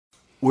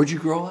Where'd you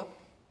grow up?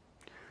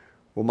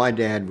 Well, my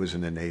dad was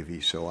in the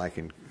Navy, so I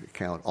can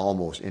count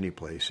almost any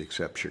place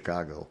except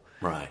Chicago.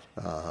 Right.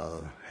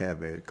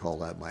 Call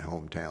that my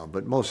hometown,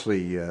 but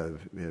mostly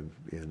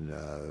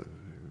in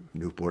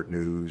Newport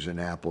News,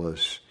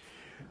 Annapolis,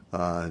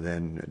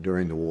 then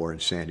during the war in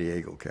San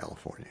Diego,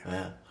 California.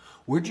 Yeah.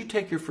 Where'd you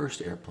take your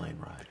first airplane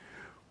ride?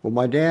 Well,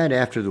 my dad,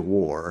 after the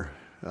war,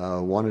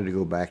 wanted to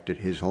go back to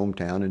his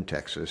hometown in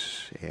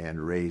Texas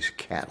and raise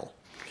cattle.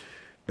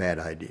 Bad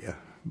idea.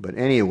 But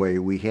anyway,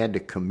 we had to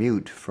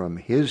commute from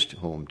his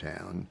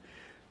hometown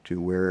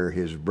to where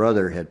his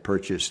brother had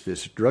purchased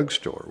this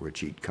drugstore, which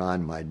he'd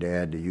conned my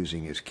dad to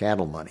using his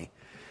cattle money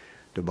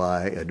to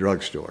buy a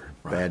drugstore.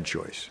 Right. Bad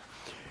choice.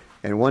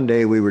 And one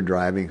day we were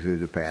driving through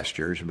the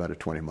pastures, about a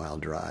 20-mile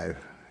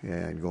drive,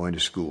 and going to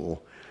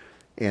school,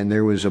 and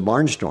there was a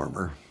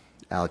barnstormer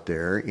out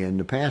there in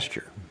the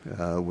pasture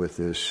with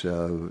this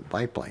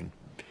biplane.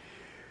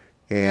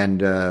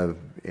 And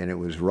it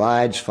was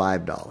rides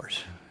 $5.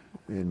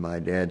 And my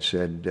dad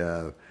said,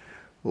 well,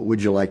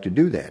 would you like to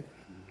do that?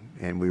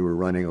 And we were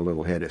running a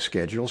little ahead of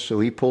schedule, so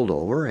he pulled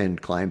over and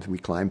we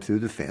climbed through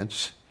the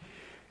fence.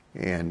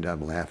 And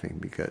I'm laughing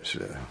because,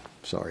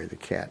 the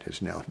cat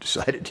has now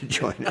decided to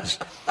join us.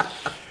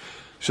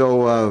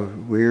 So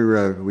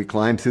we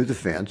climbed through the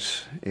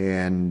fence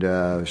and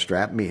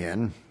strapped me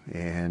in,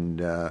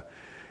 and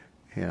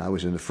I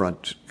was in the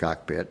front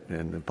cockpit,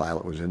 and the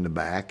pilot was in the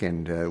back,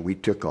 and we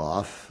took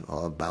off,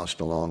 bounced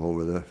along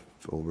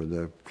over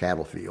the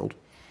cattle field.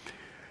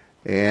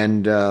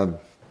 And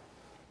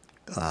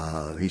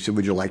he said,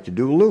 would you like to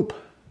do a loop?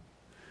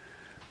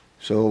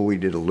 So we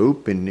did a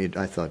loop, and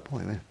I thought, boy,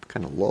 that's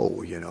kind of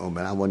low,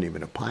 but I wasn't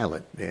even a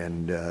pilot.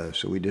 And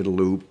so we did a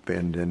loop,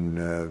 and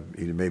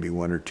then maybe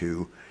one or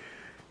two,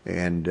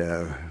 and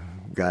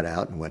got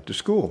out and went to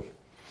school.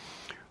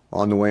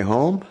 On the way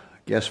home,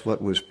 guess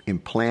what was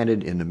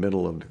implanted in the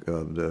middle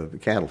of the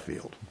cattle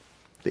field?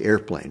 The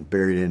airplane,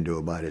 buried into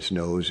about its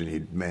nose, and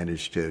he'd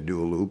managed to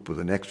do a loop with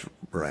the next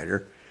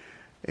rider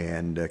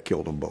and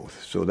killed them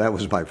both. So that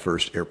was my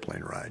first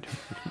airplane ride.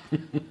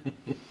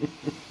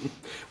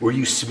 Were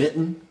you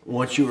smitten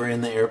once you were in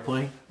the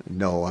airplane?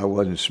 No, I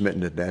wasn't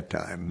smitten at that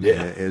time. Yeah.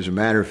 As a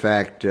matter of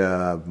fact,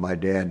 my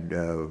dad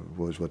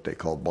was what they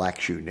call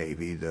Black Shoe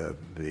Navy,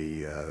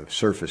 the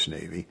surface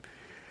Navy.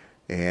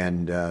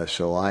 And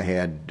so I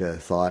had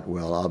thought,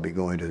 well, I'll be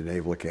going to the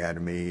Naval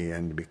Academy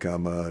and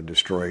become a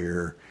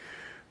destroyer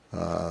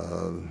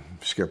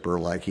skipper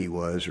like he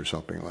was, or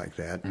something like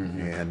that.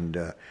 Mm-hmm.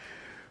 And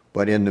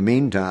but in the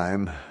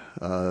meantime,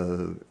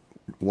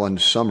 one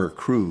summer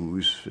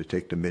cruise to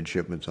take the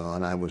midshipmen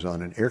on, I was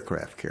on an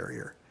aircraft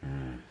carrier.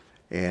 Mm.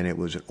 And it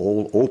was an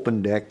old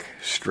open deck,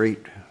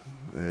 straight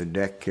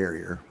deck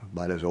carrier,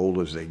 about as old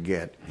as they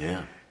get.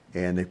 Yeah.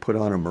 And they put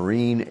on a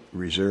Marine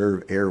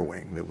Reserve Air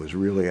Wing that was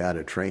really out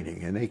of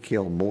training. And they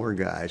killed more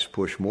guys,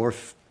 pushed more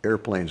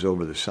airplanes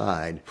over the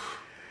side.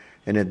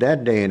 And at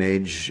that day and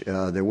age,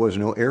 there was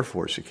no Air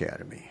Force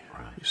Academy.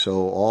 Right.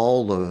 So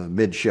all the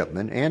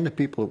midshipmen and the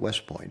people at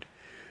West Point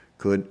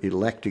could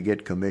elect to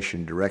get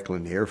commissioned directly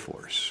in the Air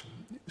Force.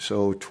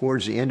 So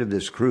towards the end of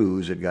this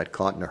cruise, it got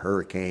caught in a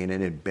hurricane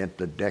and it bent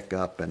the deck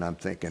up. And I'm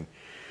thinking,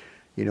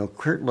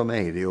 Kurt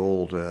LeMay,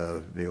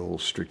 the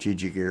old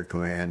Strategic Air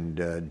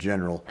Command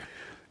general,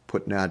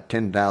 putting out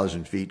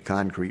 10,000 feet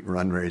concrete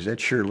runways, that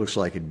sure looks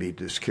like it'd beat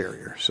this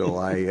carrier. So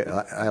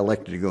I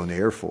elected to go in the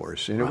Air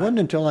Force. And it wasn't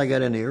until I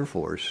got in the Air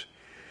Force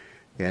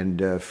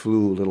and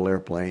flew a little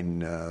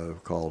airplane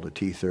called a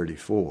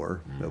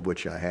T-34, of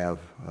which I have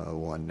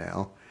one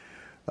now,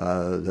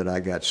 that I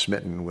got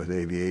smitten with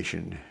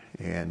aviation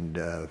and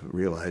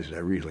realized I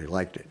really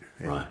liked it.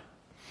 And,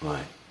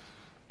 right.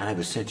 I have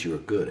a sense you were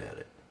good at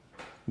it.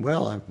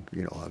 Well, I'm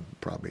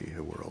probably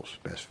the world's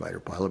best fighter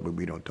pilot, but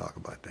we don't talk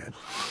about that.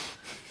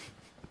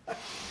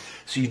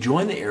 So you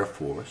join the Air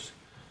Force,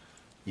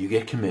 you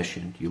get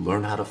commissioned, you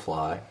learn how to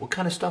fly. What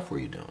kind of stuff were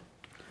you doing?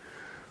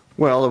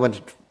 Well,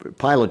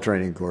 pilot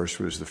training course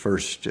was the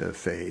first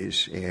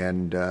phase,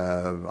 and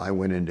I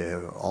went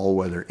into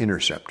all-weather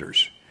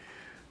interceptors,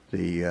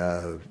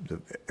 the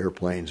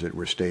airplanes that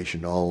were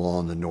stationed all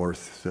along the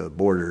north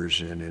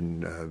borders and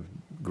in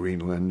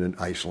Greenland and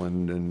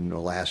Iceland and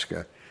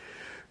Alaska,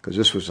 because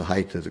this was the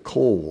height of the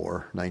Cold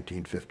War,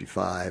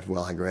 1955.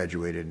 Well, I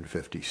graduated in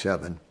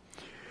 57.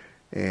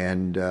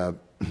 And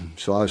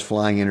so I was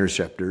flying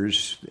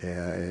interceptors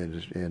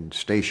and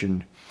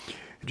stationed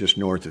just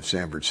north of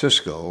San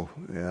Francisco,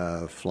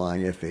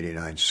 flying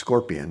F-89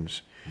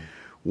 Scorpions,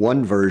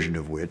 one version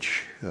of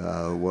which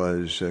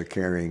was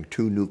carrying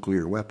 2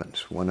 nuclear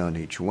weapons, one on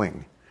each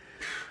wing.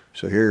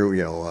 So here,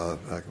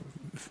 a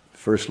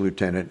first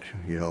lieutenant,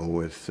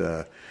 with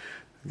a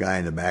guy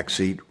in the back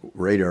seat,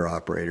 radar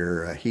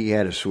operator, he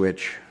had a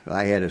switch,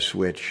 I had a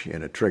switch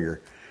and a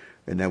trigger,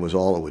 and that was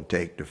all it would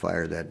take to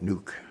fire that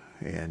nuke.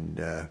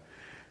 And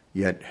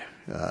yet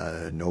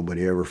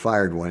nobody ever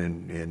fired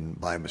one in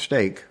by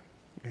mistake.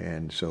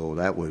 And so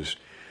that was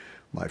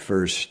my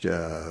first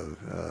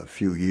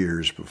few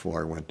years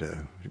before I went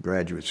to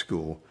graduate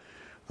school.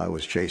 I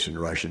was chasing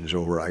Russians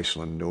over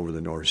Iceland, over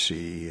the North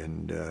Sea,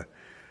 and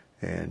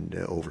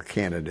over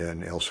Canada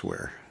and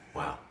elsewhere.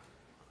 Wow,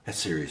 that's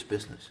serious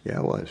business. Yeah,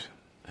 it was.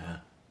 Yeah.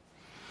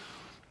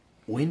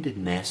 When did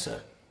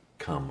NASA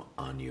come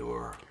on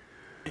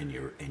in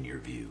your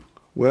view?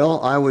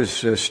 Well, I was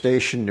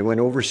stationed,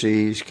 went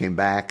overseas, came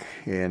back,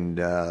 and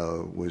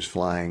was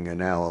flying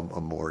now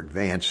a more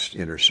advanced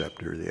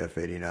interceptor, the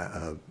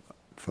F-89,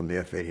 from the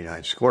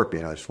F-89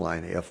 Scorpion. I was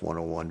flying the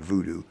F-101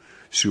 Voodoo,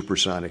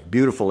 supersonic,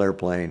 beautiful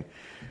airplane,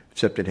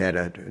 except it had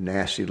a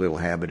nasty little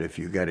habit. If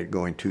you got it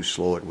going too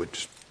slow, it would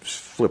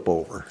flip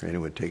over, and it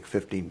would take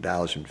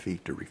 15,000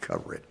 feet to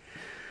recover it.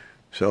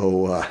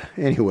 So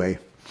anyway,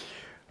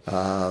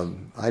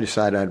 I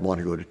decided I'd want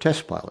to go to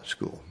test pilot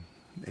school.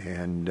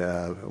 And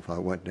I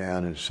went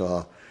down and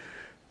saw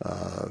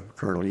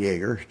Colonel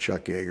Yeager,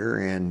 Chuck Yeager,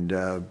 and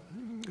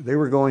they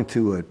were going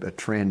through a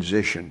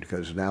transition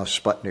because now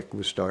Sputnik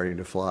was starting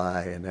to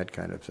fly and that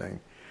kind of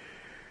thing.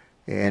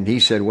 And he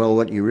said, well,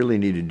 what you really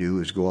need to do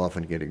is go off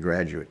and get a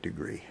graduate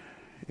degree.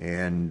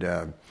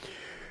 And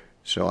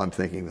so I'm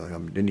thinking, I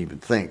didn't even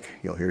think,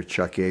 here's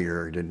Chuck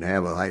Yeager, didn't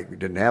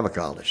have a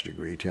college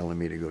degree, telling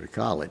me to go to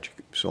college.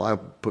 So I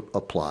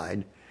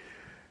applied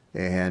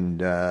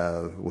and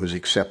was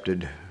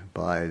accepted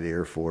by the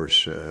Air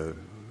Force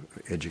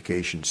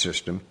education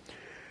system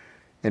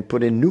and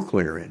put in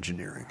nuclear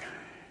engineering.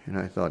 And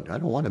I thought, I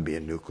don't want to be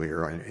in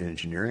nuclear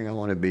engineering. I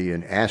want to be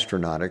in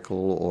astronautical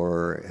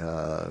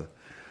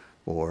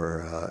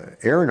or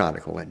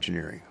aeronautical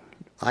engineering.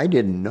 I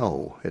didn't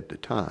know at the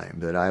time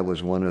that I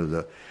was one of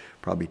the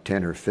probably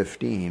 10 or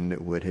 15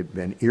 that would have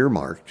been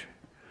earmarked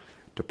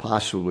to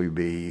possibly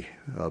be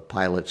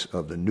pilots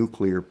of the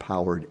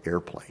nuclear-powered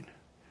airplane.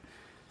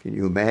 Can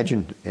you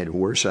imagine a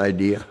worse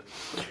idea?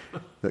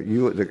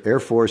 The Air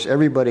Force,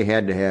 every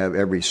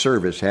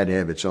service had to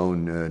have its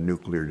own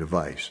nuclear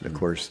device. And of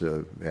course,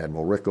 the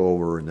Admiral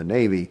Rickover and the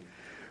Navy,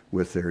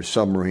 with their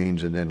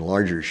submarines and then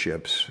larger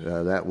ships,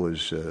 that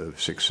was a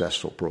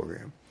successful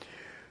program.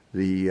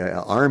 The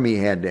Army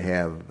had to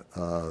have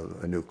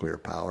a nuclear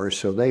power,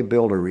 so they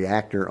built a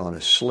reactor on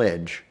a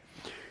sledge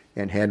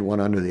and had one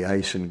under the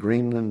ice in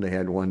Greenland. They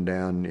had one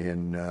down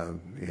in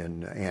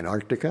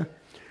Antarctica.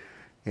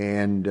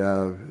 And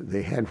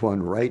they had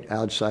one right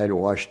outside of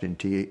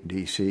Washington,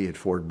 D.C. at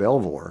Fort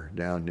Belvoir,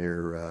 down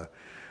near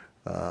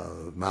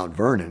Mount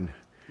Vernon,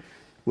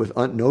 with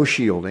no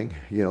shielding,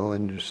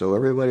 and so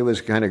everybody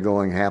was kind of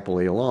going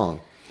happily along.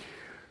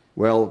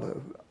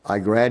 Well, I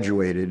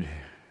graduated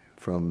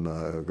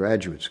from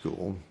graduate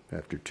school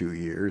after 2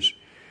 years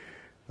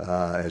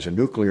as a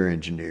nuclear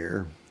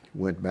engineer,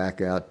 went back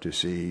out to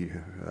see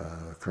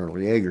Colonel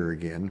Yeager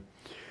again.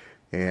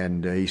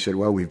 And he said,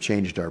 well, we've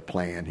changed our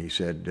plan. He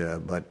said,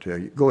 but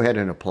go ahead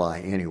and apply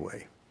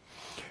anyway.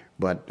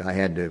 But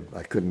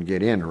I couldn't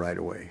get in right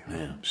away.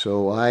 Yeah.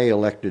 So I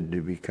elected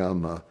to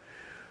become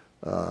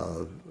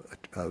a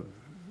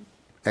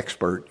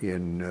expert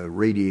in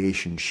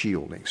radiation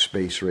shielding,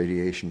 space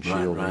radiation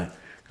shielding. Right.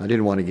 I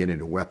didn't want to get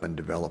into weapon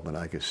development.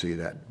 I could see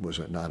that was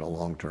not a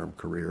long-term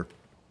career.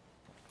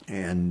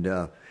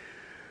 And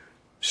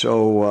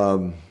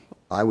so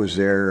I was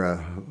there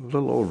a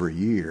little over a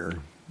year.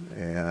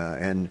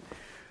 And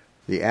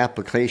the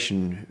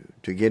application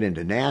to get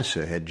into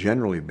NASA had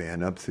generally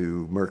been up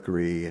through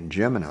Mercury and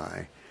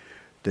Gemini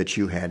that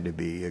you had to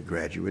be a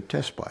graduate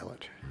test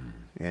pilot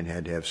and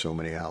had to have so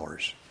many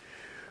hours.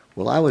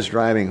 Well, I was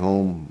driving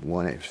home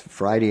one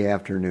Friday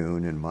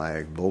afternoon in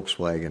my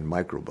Volkswagen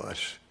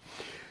microbus,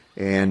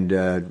 and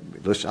I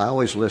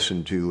always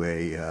listened to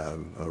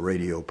a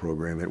radio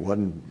program. It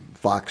wasn't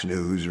Fox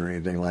News or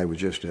anything like it. It was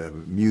just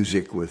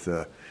music with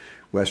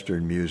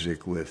Western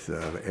music with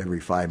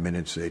every 5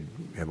 minutes they'd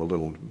have a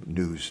little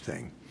news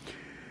thing.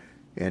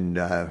 And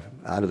out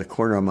of the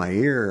corner of my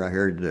ear, I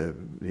heard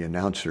the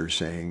announcer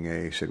saying,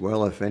 he said,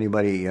 well, if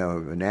anybody,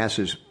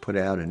 NASA's put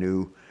out a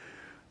new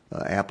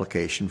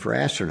application for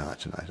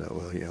astronauts. And I thought,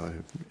 well,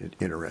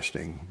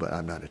 interesting, but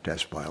I'm not a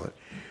test pilot.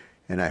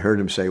 And I heard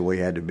him say, well,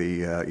 you had to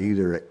be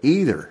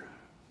either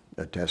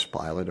a test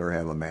pilot or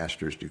have a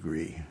master's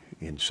degree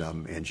in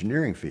some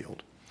engineering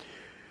field.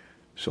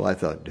 So I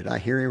thought, did I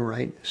hear him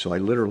right? So I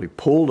literally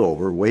pulled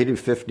over, waited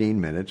 15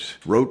 minutes,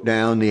 wrote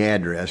down the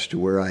address to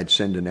where I'd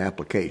send an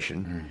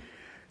application,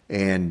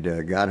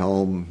 and got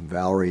home.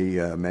 Valerie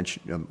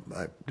mentioned,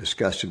 I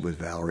discussed it with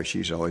Valerie.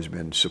 She's always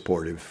been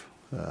supportive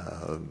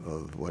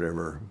of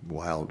whatever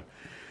wild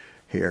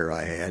hair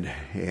I had.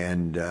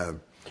 And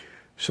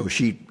so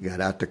she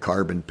got out the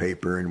carbon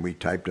paper, and we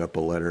typed up a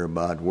letter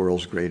about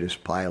world's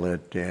greatest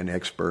pilot and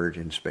expert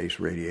in space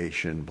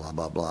radiation, blah,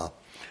 blah, blah.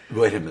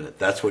 Wait a minute,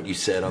 that's what you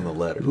said on the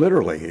letter?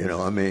 Literally, in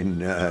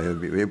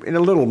a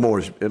little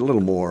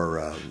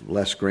more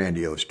less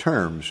grandiose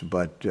terms,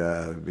 but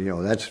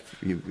that's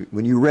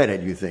when you read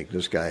it, you think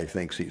this guy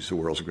thinks he's the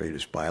world's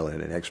greatest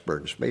pilot and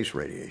expert in space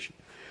radiation.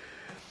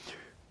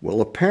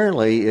 Well,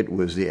 apparently it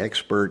was the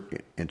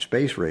expert in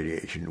space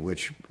radiation,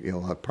 which,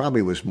 I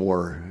probably was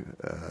more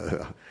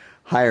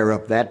higher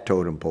up that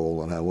totem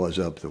pole than I was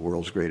up the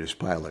world's greatest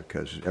pilot,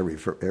 because every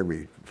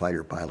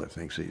fighter pilot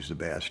thinks he's the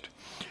best,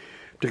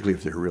 particularly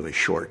if they're really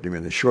short. I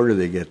mean, the shorter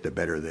they get, the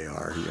better they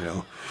are,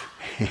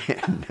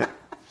 And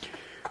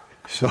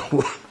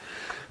so...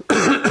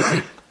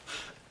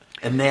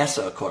 And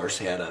NASA, of course,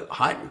 had a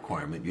height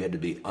requirement. You had to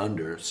be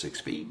under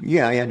 6 feet.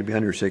 Yeah, I had to be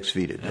under 6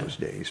 feet in those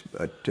days,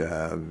 but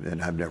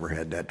and I've never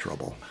had that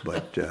trouble.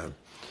 But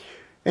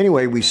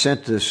anyway, we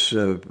sent this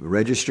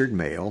registered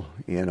mail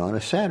in on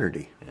a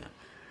Saturday. Yeah.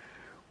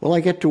 Well,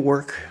 I get to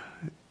work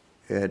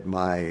at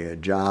my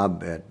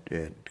job at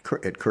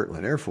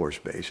Kirtland Air Force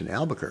Base in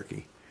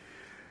Albuquerque,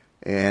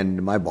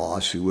 and my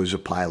boss, who was a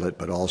pilot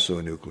but also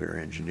a nuclear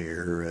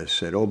engineer,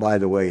 said, "Oh, by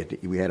the way,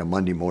 we had a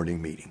Monday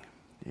morning meeting,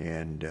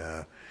 and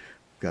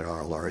got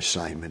all our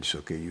assignments.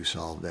 Okay, you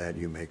solve that,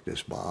 you make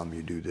this bomb,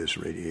 you do this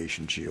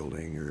radiation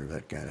shielding," or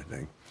that kind of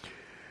thing.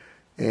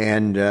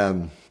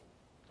 And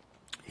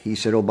he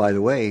said, "Oh, by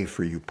the way,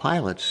 for you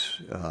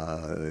pilots,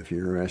 if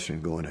you're interested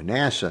in going to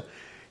NASA,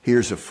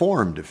 here's a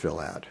form to fill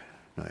out."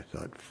 And I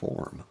thought,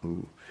 form?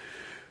 Ooh.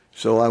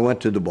 So I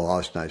went to the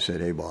boss and I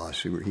said, "Hey,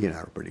 boss," he and I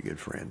were pretty good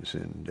friends,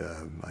 and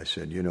I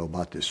said,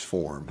 "About this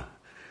form."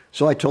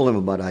 So I told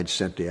him I'd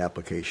sent the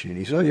application, and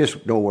he said, "Oh,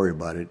 just don't worry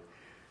about it.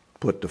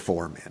 Put the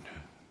form in.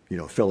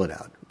 Fill it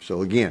out."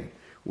 So again,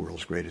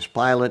 world's greatest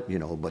pilot,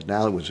 but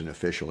now it was an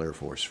official Air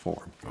Force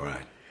form. All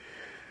right.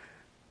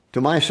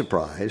 To my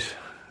surprise,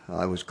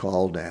 I was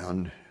called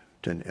down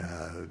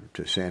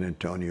to San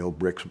Antonio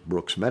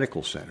Brooks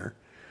Medical Center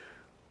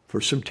for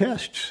some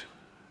tests.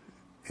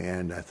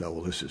 And I thought,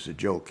 well, this is a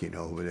joke,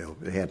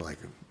 They had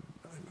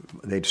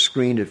they'd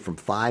screened it from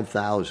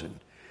 5,000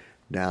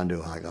 down to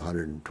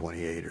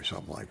 128 or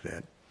something like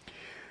that.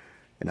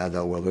 And I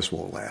thought, well, this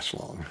won't last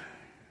long.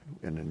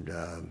 And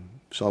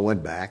so I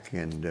went back,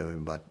 and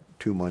about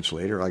 2 months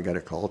later, I got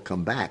a call,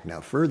 "Come back,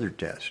 now further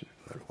tests."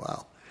 I thought,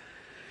 wow.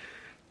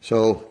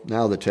 So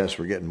now the tests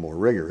were getting more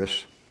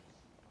rigorous.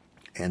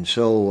 And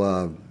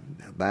so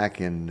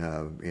back in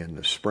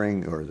the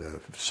spring or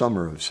the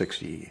summer of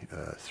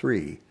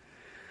 '63,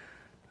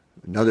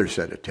 another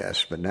set of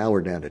tests, but now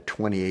we're down to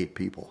 28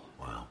 people.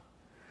 Wow.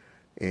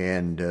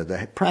 And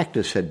the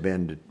practice had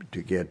been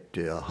to get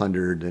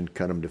 100 and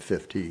cut them to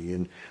 50,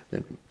 and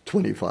then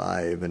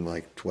 25 and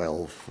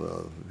 12,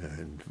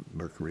 and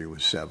mercury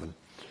was 7.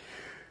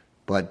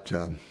 But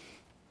I'm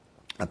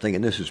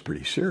thinking, this is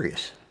pretty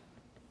serious.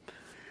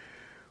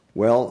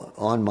 Well,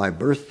 on my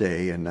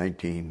birthday in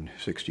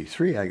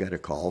 1963, I got a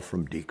call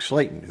from Deke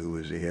Slayton, who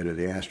was the head of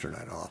the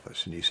Astronaut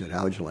office, and he said,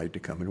 "How would you like to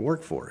come and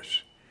work for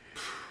us?"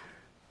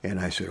 And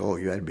I said, "Oh,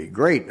 that'd be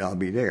great. I'll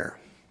be there."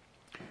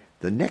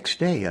 The next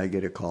day, I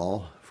get a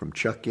call from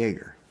Chuck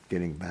Yeager,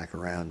 getting back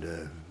around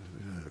to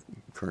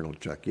Colonel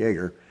Chuck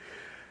Yeager.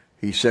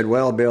 He said,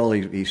 "Well, Bill,"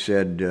 he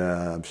said,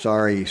 "I'm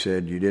sorry," he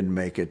said, "you didn't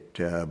make it,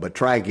 but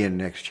try again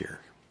next year."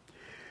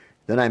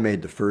 Then I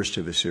made the first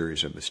of a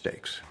series of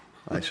mistakes.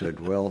 I said,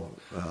 "Well,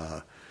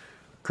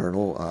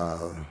 Colonel,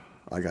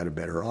 I got a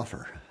better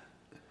offer."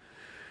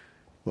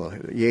 Well,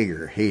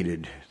 Yeager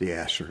hated the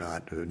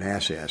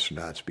NASA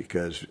astronauts,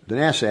 because the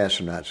NASA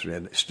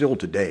astronauts, still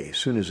today, as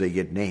soon as they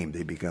get named,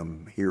 they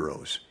become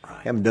heroes.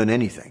 Right. Haven't done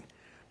anything,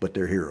 but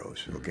they're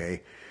heroes,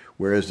 okay?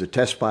 Whereas the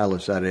test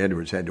pilots out of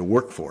Edwards had to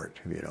work for it,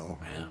 Yeah.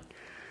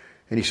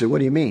 And he said, "What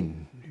do you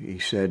mean?" He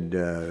said,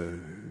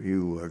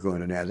 "You are going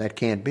to NASA. That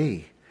can't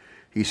be."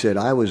 He said,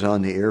 "I was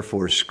on the Air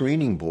Force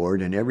screening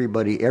board, and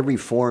every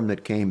form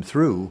that came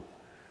through,"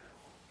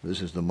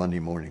 this is the Monday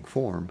morning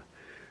form,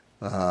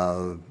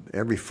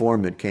 every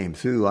form that came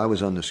through, I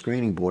was on the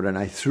screening board, and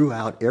I threw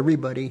out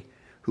everybody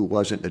who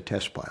wasn't a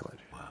test pilot.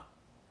 Wow.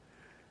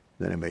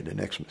 Then I made the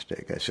next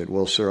mistake. I said,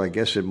 "Well, sir, I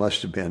guess it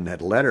must have been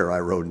that letter I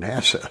wrote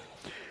NASA."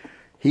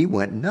 He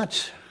went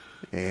nuts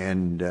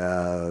and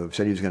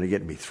said he was going to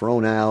get me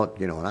thrown out,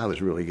 and I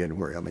was really getting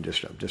worried. I mean,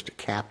 I'm just a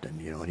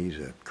captain, and he's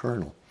a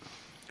colonel.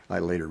 I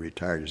later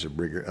retired as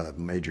a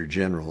major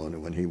general,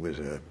 and when he was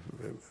a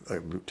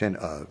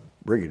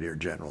brigadier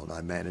general, and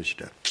I managed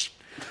to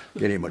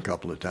get him a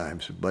couple of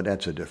times, but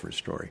that's a different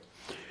story.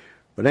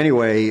 But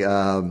anyway,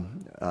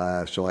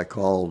 so I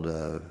called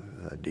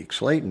Deke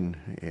Slayton,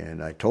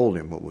 and I told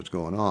him what was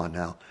going on.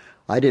 Now,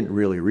 I didn't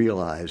really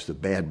realize the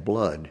bad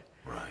blood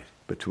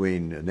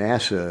between the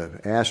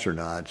NASA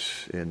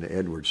astronauts and the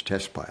Edwards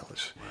test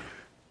pilots. Right.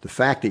 The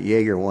fact that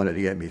Yeager wanted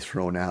to get me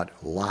thrown out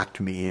locked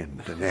me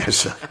in to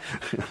NASA.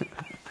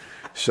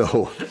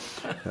 So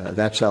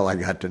that's how I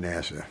got to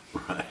NASA.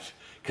 Right.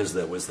 Because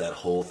there was that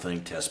whole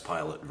thing, test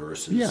pilot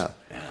versus... Yeah.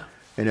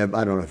 And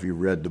I don't know if you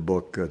read the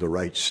book, The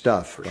Right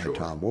Stuff, by sure.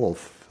 Tom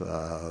Wolfe.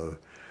 The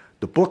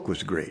book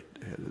was great.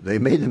 They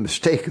made the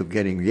mistake of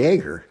getting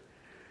Yeager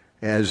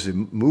as the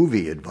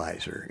movie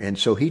advisor. And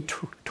so he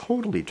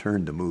totally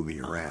turned the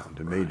movie around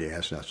and made the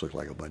astronauts look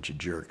like a bunch of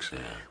jerks,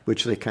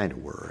 which they kind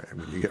of were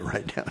when you get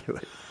right down to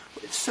it.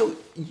 So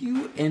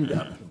you end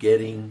up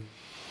getting,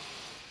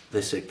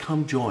 they said,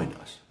 "Come join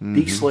us." Mm-hmm.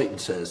 Deke Slayton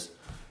says,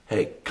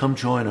 hey, come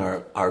join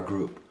our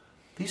group.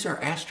 These are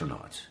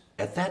astronauts.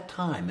 At that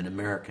time in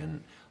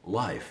American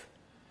life,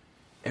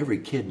 every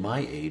kid my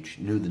age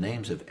knew the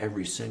names of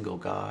every single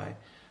guy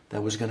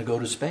that was going to go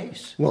to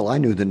space. Well, I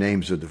knew the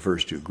names of the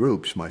first two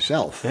groups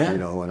myself, Yeah. you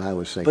know, and I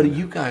was thinking... But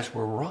you guys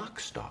were rock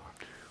stars.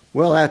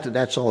 Well,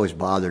 that's always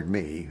bothered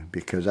me,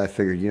 because I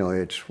figured, you know,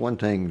 it's one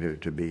thing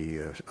to be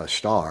a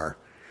star,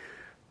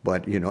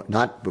 but, you know,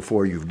 not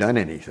before you've done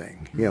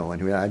anything. You know,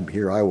 and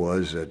here I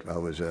was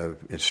an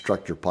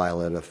instructor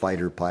pilot, a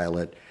fighter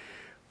pilot,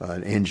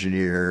 an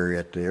engineer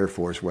at the Air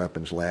Force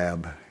Weapons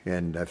Lab,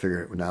 and I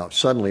figured, now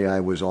suddenly I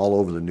was all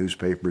over the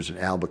newspapers in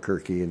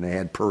Albuquerque, and they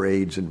had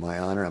parades in my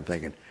honor. I'm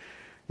thinking,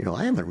 you know,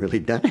 I haven't really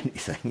done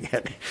anything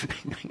yet.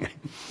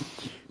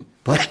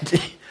 But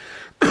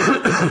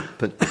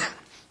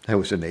that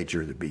was the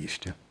nature of the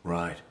beast.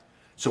 Right.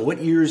 So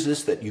what year is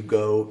this that you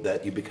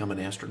become an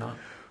astronaut?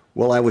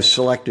 Well, I was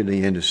selected in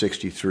the end of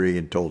 '63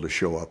 and told to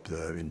show up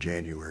in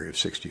January of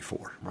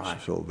 '64.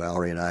 Right. So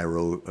Valerie and I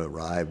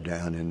arrived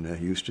down in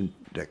Houston,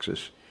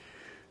 Texas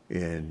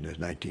in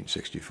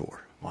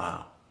 1964.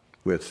 Wow.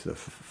 With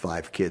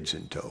 5 kids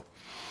in tow.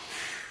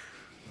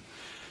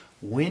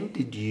 When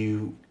did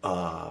you,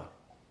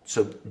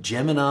 so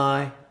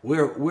Gemini,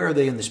 where are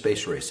they in the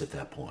space race at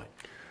that point?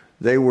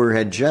 They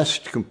had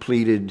just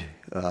completed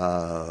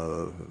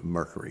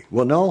Mercury.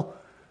 Well, no.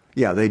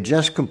 Yeah, they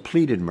just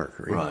completed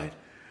Mercury. Right.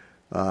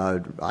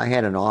 I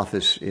had an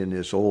office in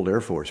this old Air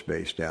Force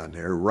base down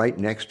there, right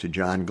next to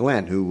John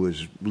Glenn, who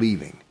was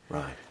leaving.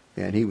 Right.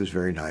 And he was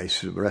very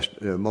nice. The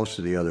rest, most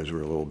of the others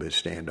were a little bit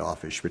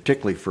standoffish,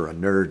 particularly for a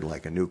nerd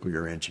like a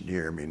nuclear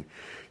engineer. I mean,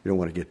 you don't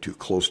want to get too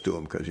close to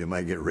them because you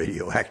might get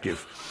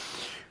radioactive.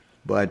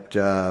 But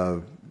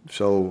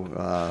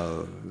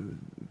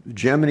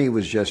Gemini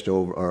was just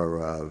over,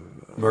 or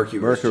Mercury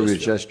was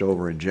just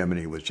over, and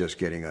Gemini was just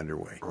getting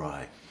underway.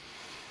 Right.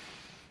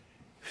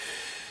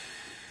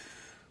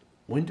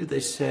 When did they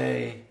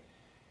say,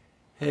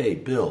 hey,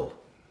 Bill,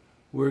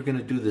 we're going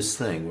to do this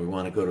thing. We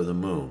want to go to the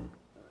moon.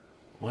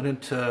 Why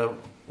don't,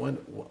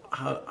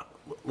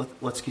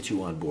 let's get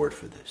you on board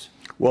for this.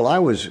 Well, I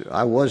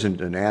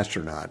wasn't an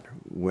astronaut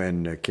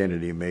when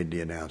Kennedy made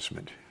the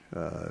announcement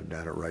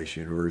down at Rice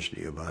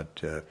University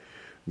about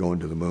going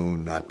to the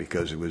moon, not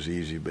because it was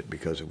easy, but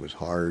because it was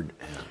hard.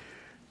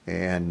 Yeah.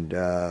 And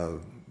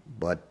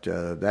but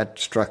that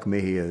struck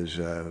me as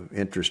an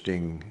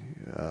interesting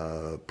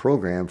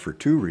program for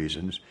 2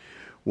 reasons.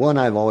 One,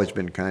 I've always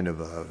been kind of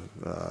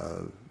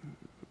a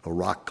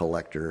rock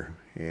collector,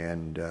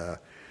 and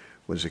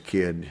was a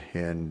kid,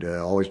 and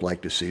always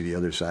liked to see the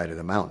other side of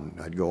the mountain.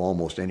 I'd go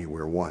almost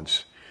anywhere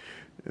once.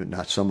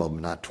 Not some of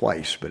them, not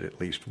twice, but at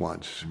least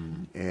once.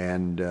 Mm-hmm.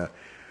 And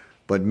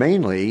but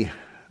mainly,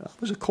 I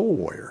was a Cold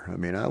Warrior. I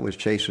mean, I was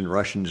chasing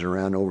Russians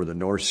around over the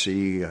North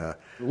Sea.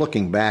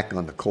 Looking back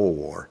on the Cold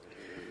War,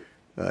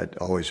 it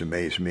always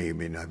amazed me. I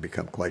mean, I've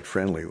become quite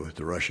friendly with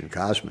the Russian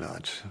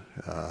cosmonauts,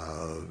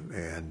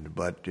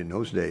 but in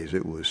those days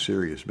it was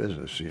serious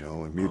business, you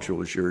know, and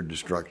mutual assured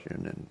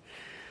destruction,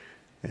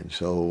 and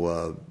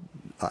so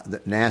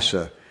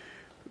NASA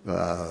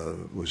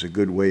was a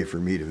good way for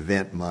me to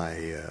vent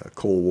my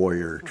Cold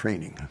Warrior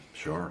training.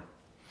 Sure.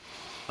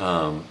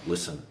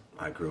 Listen,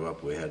 I grew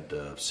up, we had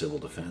civil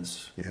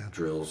defense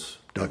drills.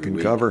 Duck and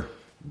cover.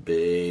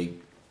 Big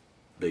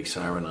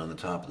siren on the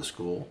top of the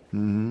school.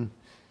 Mm-hmm.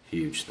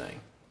 Huge thing.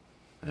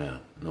 Yeah,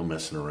 no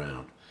messing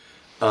around.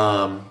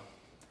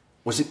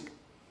 Was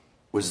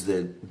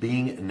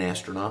being an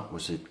astronaut,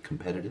 was it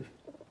competitive?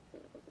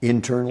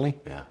 Internally?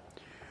 Yeah.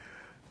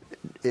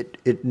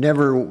 It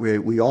never,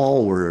 we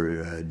all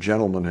were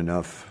gentlemen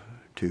enough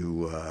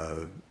to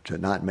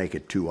not make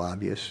it too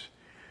obvious,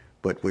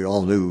 but we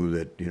all knew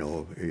that, you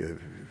know,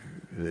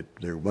 that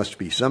there must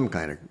be some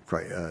kind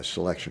of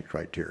selection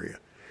criteria.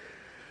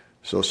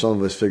 So some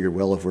of us figured,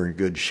 well, if we're in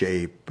good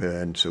shape,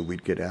 and so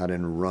we'd get out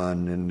and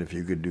run, and if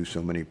you could do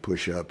so many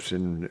push-ups,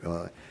 and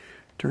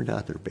turned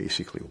out there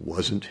basically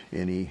wasn't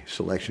any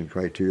selection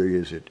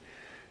criteria.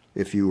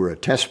 If you were a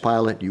test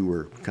pilot, you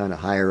were kind of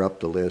higher up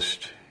the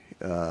list.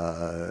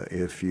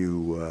 If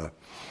you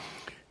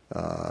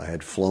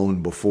had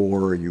flown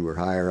before, you were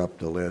higher up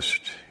the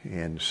list.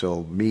 And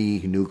so me,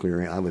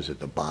 nuclear, I was at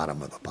the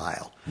bottom of the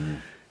pile. Mm.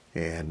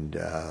 And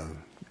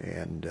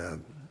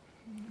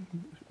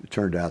it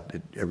turned out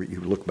that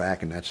you look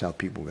back, and that's how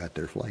people got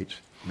their flights.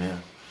 Yeah.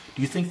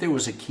 Do you think there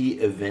was a key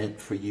event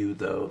for you,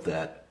 though,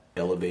 that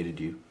elevated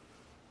you?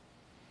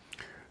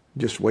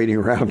 Just waiting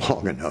around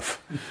long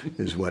enough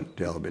is what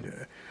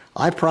elevated.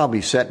 I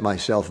probably set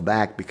myself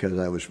back because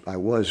I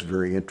was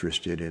very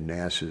interested in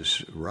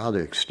NASA's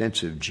rather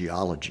extensive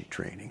geology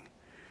training.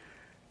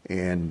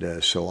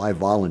 And so I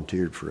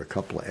volunteered for a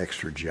couple of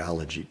extra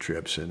geology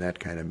trips, and that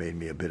kind of made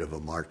me a bit of a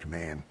marked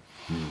man.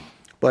 Hmm.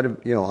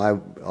 But, you know, I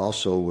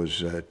also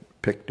was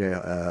picked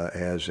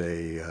as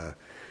a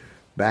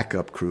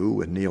backup crew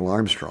with Neil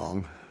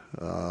Armstrong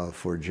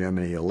for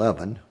Gemini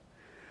 11.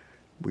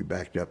 We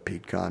backed up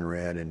Pete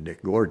Conrad and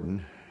Dick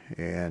Gordon.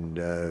 And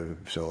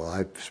so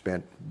I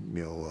spent,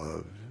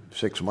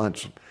 6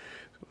 months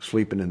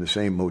sleeping in the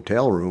same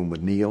motel room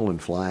with Neil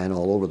and flying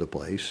all over the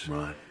place.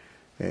 Right.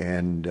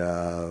 And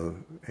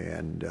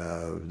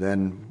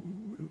then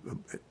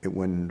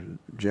when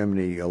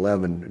Gemini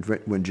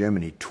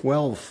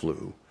 12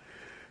 flew,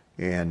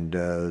 and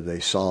they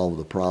solved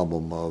the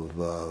problem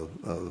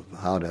of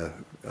how to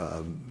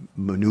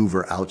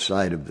maneuver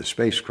outside of the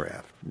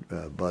spacecraft.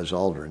 Buzz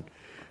Aldrin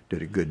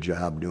did a good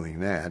job doing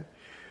that.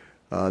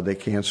 They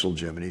canceled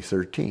Gemini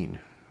 13,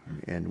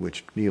 and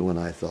which Neil and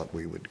I thought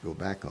we would go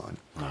back on.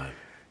 Right.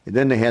 And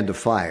then they had the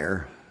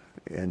fire,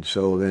 and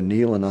so then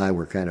Neil and I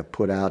were kind of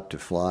put out to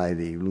fly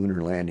the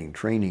lunar landing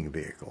training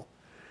vehicle.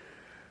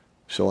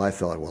 So I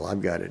thought, well,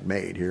 I've got it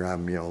made. Here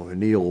I'm,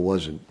 Neil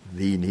wasn't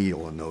the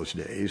Neil in those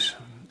days,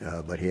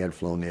 but he had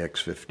flown the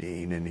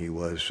X-15, and he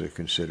was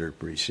considered a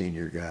pretty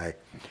senior guy,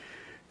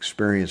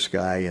 experienced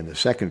guy in the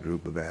second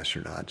group of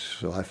astronauts.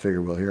 So I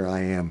figured, well, here I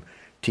am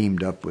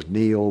teamed up with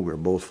Neil. We're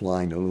both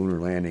flying the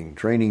lunar landing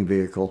training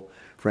vehicle.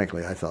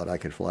 Frankly, I thought I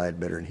could fly it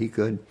better than he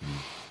could.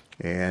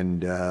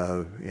 And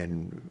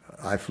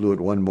I flew it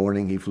one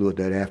morning, he flew it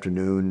that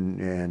afternoon,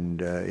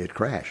 and it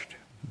crashed,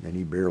 and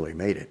he barely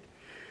made it.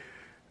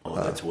 Oh,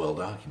 that's well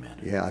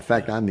documented. Yeah, in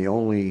fact, I'm the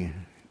only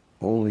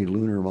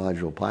lunar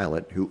module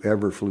pilot who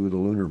ever flew the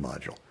lunar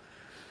module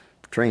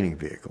training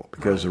vehicle,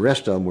 because the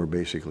rest of them were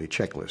basically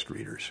checklist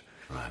readers.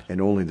 Right.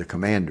 And only the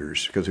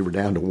commanders, because they were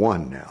down to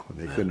one now, and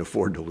they couldn't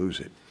afford to lose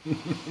it.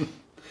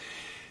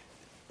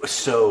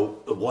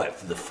 So, what?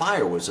 The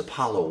fire was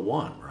Apollo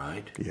 1,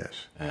 right? Yes.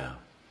 Yeah.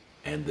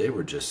 And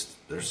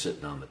they're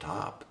sitting on the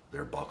top.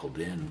 They're buckled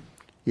in.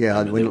 Yeah.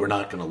 I mean, they were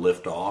not going to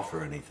lift off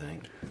or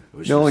anything. It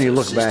was No, when you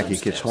just a look back, it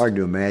systems gets test. hard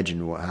to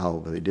imagine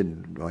how they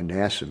didn't,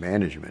 NASA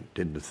management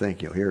didn't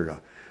think,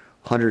 here,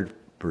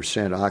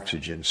 100%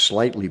 oxygen,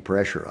 slightly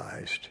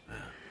pressurized,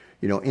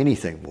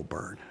 anything will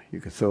burn.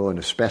 You can throw an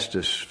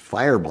asbestos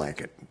fire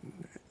blanket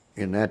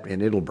in that,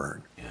 and it'll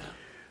burn. Yeah.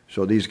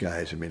 So these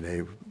guys,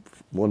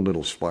 one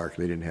little spark,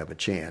 they didn't have a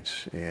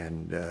chance.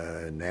 And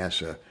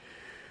NASA,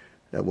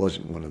 that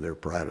wasn't one of their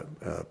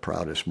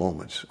proudest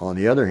moments. On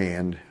the other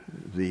hand,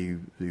 the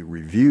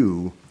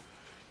review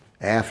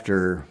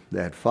after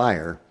that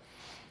fire,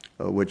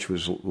 which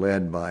was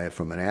led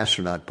from an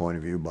astronaut point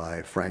of view,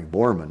 by Frank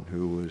Borman,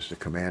 who was the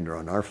commander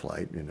on our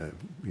flight, and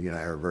he and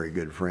I are very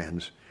good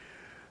friends.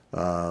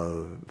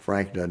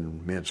 Frank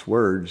doesn't mince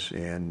words,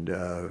 and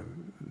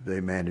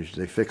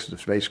they fixed the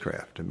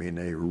spacecraft.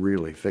 They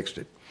really fixed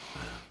it.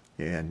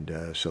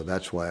 And so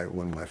that's why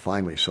when I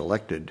finally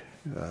selected,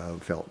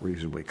 felt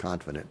reasonably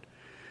confident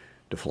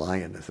to fly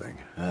in the thing.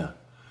 Yeah.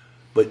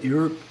 But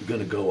you're going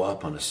to go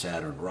up on a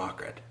Saturn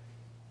rocket,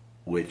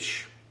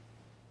 which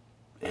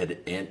had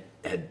any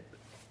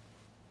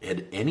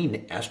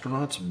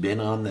astronauts been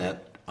on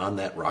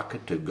that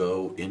rocket to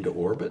go into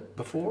orbit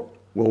before?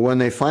 Well, when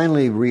they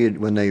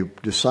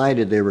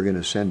decided they were going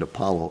to send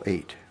Apollo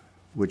 8,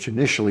 which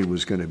initially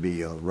was going to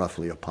be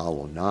roughly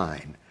Apollo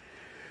 9,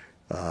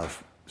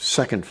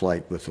 second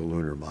flight with the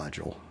lunar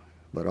module,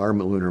 but our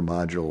lunar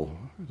module,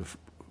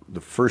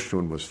 the first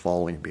one was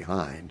falling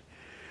behind.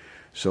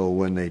 So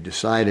when they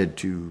decided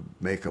to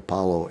make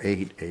Apollo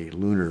 8 a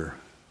lunar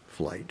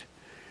flight,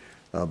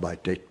 by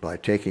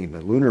taking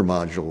the lunar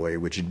module away,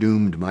 which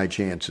doomed my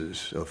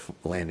chances of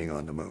landing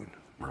on the moon.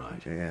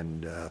 Right.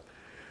 And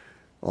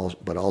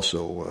but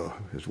also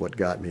is what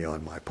got me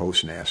on my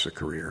post-NASA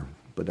career,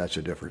 but that's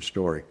a different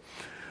story.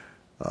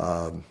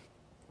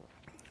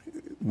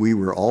 We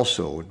were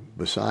also,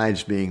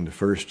 besides being the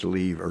first to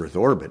leave Earth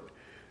orbit,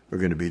 we're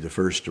going to be the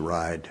first to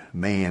ride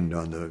manned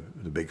on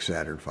the big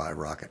Saturn V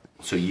rocket.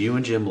 So you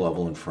and Jim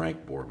Lovell and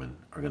Frank Borman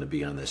are going to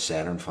be on the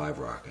Saturn V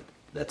rocket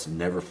that's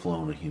never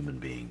flown a human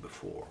being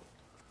before.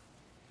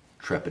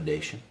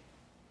 Trepidation?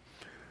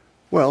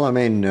 Well,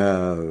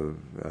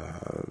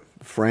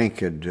 Frank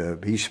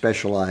he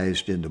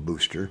specialized in the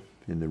booster,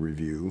 in the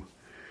review.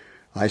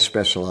 I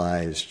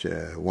specialized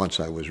once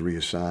I was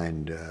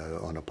reassigned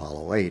on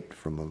Apollo 8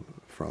 from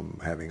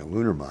having a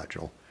lunar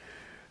module.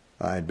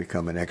 I had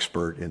become an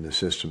expert in the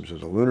systems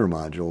of the lunar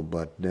module,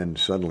 but then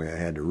suddenly I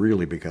had to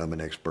really become an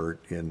expert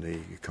in the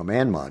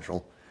command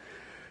module.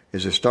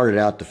 As it started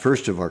out, the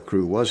first of our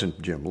crew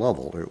wasn't Jim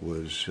Lovell. It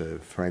was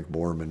Frank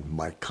Borman,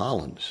 Mike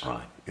Collins,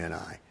 right, and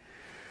I.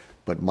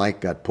 But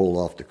Mike got pulled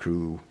off the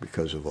crew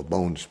because of a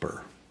bone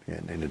spur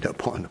and ended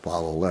up on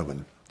Apollo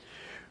 11.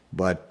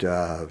 But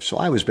so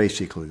I was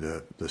basically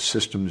the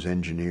systems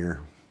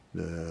engineer,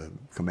 the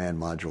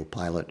command module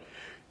pilot.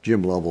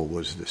 Jim Lovell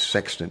was the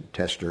sextant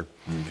tester,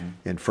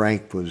 and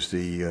Frank was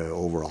the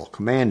overall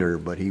commander,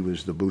 but he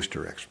was the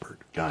booster expert.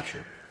 Gotcha.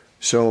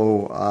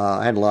 So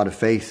I had a lot of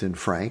faith in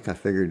Frank. I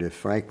figured if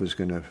Frank was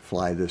going to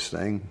fly this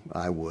thing,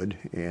 I would.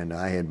 And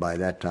I had by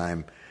that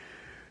time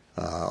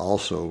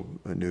also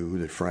knew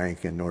that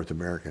Frank and North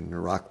American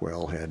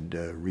Rockwell had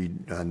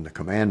redone the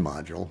command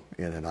module,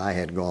 and then I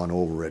had gone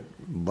over it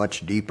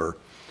much deeper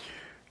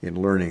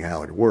in learning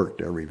how it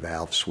worked, every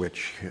valve,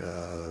 switch,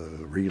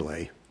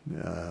 relay.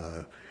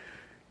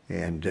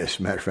 And as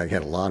a matter of fact, I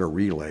had a lot of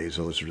relays.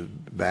 Those were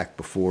back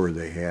before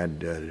they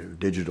had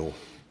digital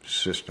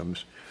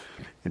systems.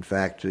 In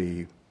fact,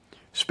 the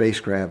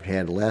spacecraft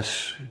had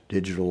less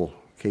digital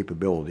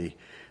capability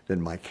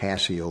than my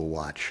Casio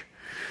watch.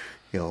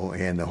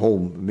 And the whole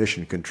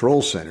Mission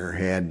Control Center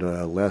had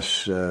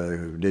less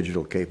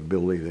digital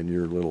capability than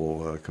your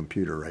little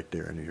computer right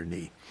there under your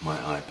knee. My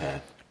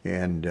iPad.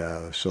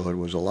 And so it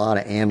was a lot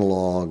of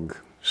analog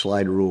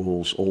slide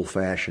rules,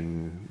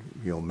 old-fashioned,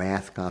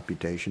 math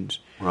computations.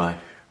 Right.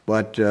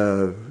 But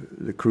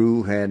the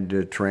crew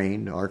had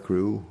trained, our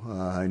crew.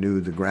 I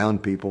knew the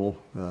ground people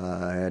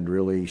had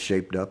really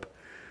shaped up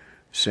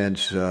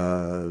since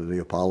the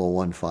Apollo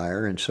 1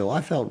 fire, and so I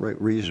felt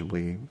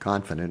reasonably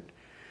confident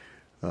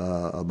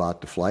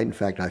about the flight. In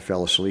fact, I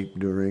fell asleep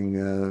during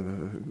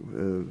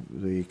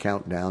the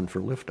countdown for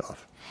liftoff.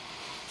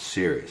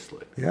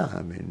 Seriously? Yeah,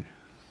 I mean,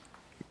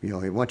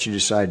 once you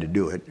decide to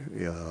do it,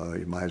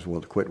 you might as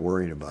well quit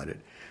worrying about it.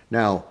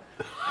 Now,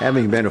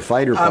 having been a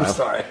fighter pilot... I'm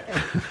sorry.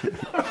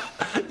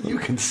 You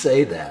can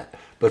say that,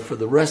 but for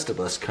the rest of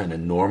us kind of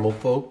normal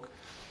folk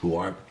who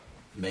aren't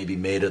maybe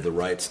made of the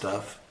right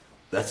stuff,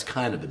 that's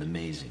kind of an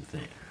amazing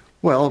thing.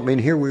 Well, I mean,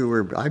 here we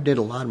were, I did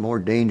a lot more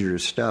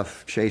dangerous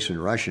stuff chasing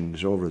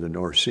Russians over the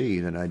North Sea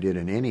than I did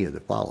in any of the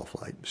Apollo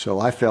flight. So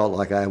I felt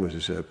like I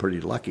was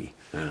pretty lucky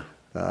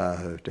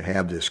to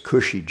have this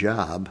cushy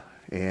job,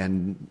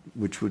 and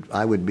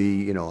I would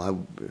be,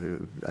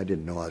 I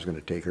didn't know I was going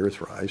to take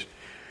Earthrise.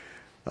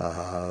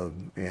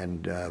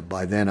 And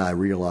by then I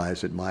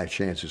realized that my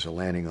chances of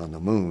landing on the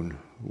moon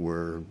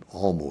were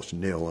almost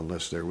nil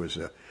unless there was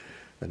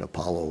an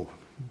Apollo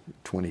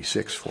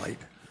 26 flight.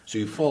 So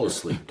you fall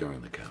asleep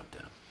during the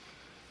countdown,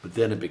 but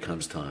then it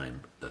becomes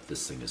time that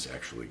this thing is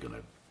actually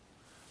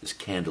this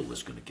candle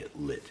is going to get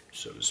lit,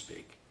 so to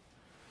speak.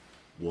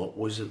 What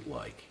was it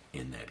like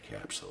in that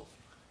capsule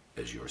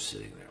as you're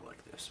sitting there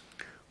like this?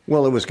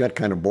 Well, it got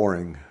kind of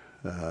boring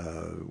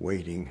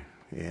waiting,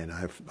 and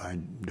I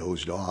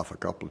dozed off a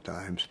couple of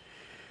times.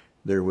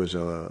 There was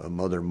a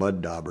mother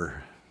mud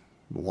dauber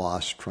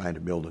wasp trying to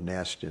build a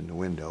nest in the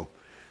window.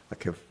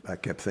 I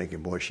kept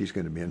thinking, boy, she's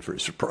going to be in for a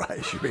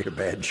surprise. She made a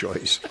bad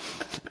choice.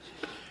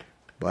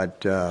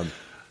 But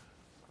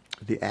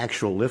the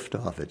actual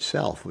liftoff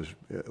itself was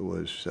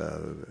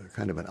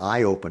kind of an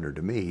eye-opener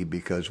to me,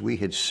 because we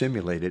had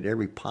simulated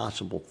every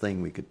possible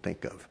thing we could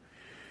think of,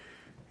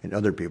 and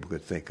other people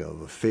could think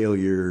of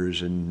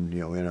failures, and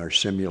in our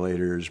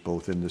simulators,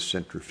 both in the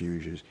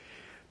centrifuges.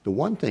 The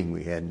one thing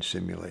we hadn't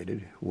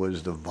simulated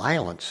was the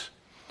violence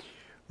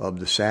of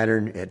the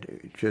Saturn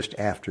just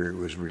after it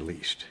was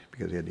released,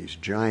 because it had these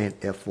giant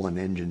F1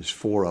 engines,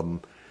 4 of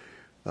them,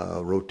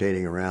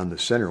 rotating around the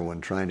center one,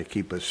 trying to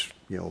keep us,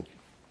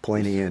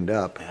 pointy end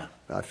up. Yeah.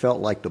 I felt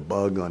like the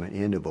bug on an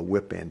end of a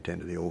whip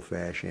antenna, the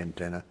old-fashioned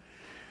antenna,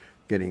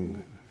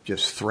 getting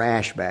just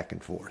thrashed back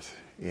and forth.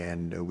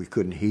 And we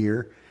couldn't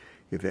hear.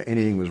 If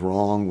anything was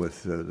wrong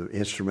with the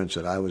instruments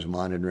that I was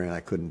monitoring, I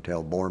couldn't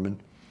tell Borman.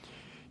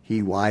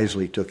 He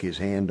wisely took his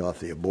hand off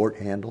the abort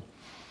handle,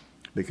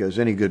 because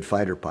any good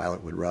fighter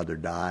pilot would rather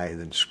die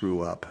than screw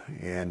up.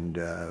 And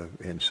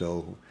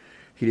so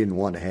he didn't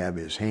want to have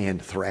his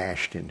hand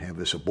thrashed and have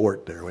this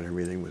abort there when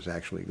everything was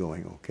actually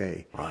going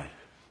okay. Right.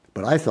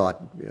 But I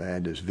thought I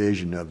had this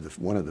vision of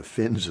one of the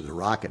fins of the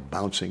rocket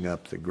bouncing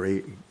up the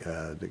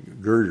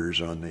girders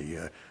on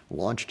the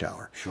launch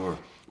tower. Sure.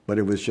 But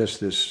it was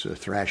just this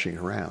thrashing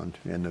around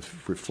and the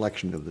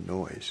reflection of the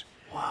noise.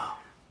 Wow.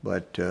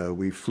 But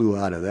we flew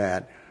out of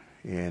that,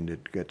 and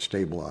it got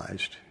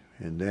stabilized.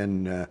 And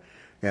then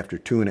after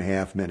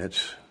 2.5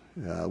 minutes,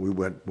 we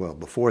went, well,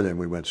 before then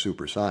we went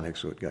supersonic,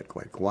 so it got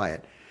quite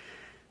quiet.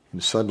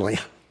 And suddenly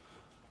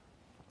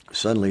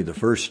the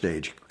first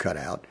stage cut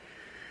out,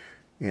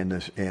 and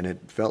it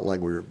felt like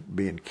we were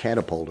being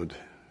catapulted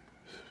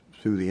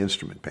through the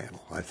instrument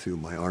panel. I threw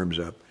my arms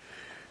up.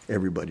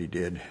 Everybody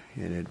did.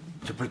 And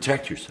to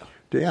protect yourself.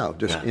 Yeah,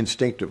 just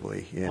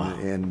instinctively. And, wow.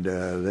 And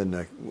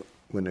then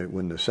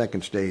when the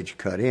second stage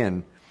cut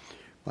in,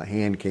 my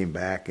hand came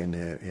back, and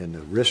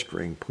the wrist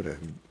ring put a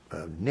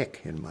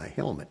nick in my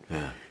helmet.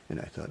 Yeah. And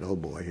I thought, oh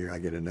boy, here I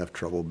get enough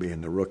trouble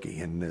being the rookie,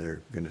 and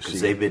they're going to see.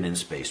 Because they've been in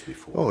space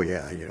before. Oh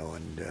yeah,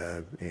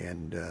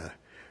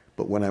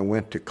 but when I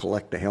went to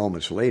collect the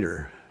helmets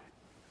later,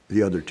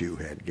 the other two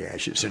had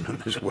gashes in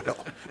them as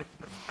well.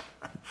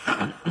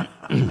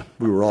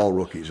 We were all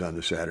rookies on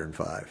the Saturn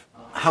V.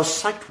 How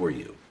psyched were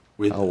you?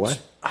 How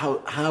what?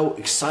 How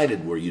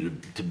excited were you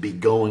to be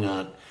going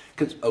on?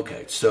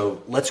 Okay,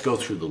 so let's go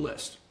through the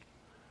list.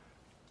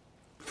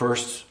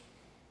 First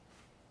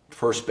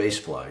space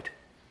flight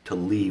to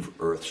leave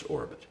Earth's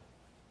orbit.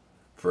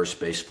 First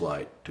space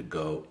flight to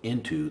go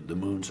into the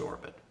moon's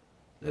orbit.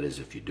 That is,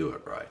 if you do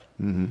it right.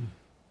 Mm-hmm.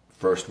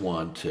 First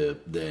one to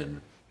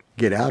then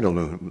get out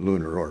of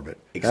lunar orbit.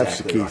 Exactly.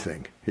 That's the key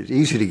thing. It's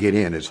easy to get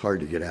in. It's hard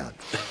to get out.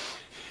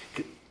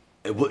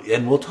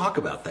 And we'll talk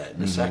about that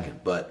in a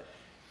second.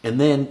 And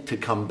then to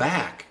come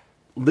back,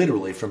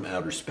 literally from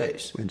outer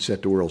space, and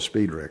set the world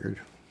speed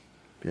record,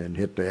 and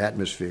hit the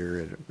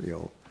atmosphere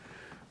at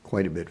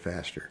quite a bit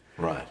faster.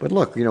 Right. But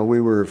look, we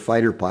were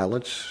fighter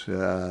pilots.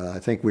 I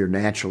think we were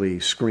naturally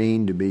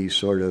screened to be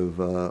sort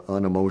of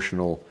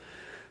unemotional,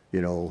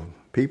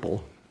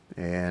 people.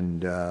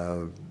 And,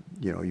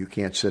 you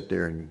can't sit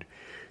there and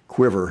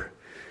quiver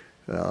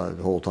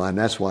the whole time.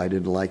 That's why I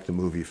didn't like the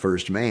movie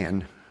First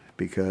Man,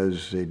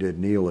 because they did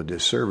Neil a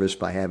disservice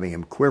by having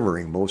him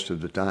quivering most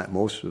of the time,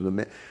 most of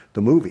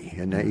the movie.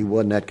 And he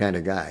wasn't that kind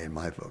of guy in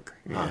my book.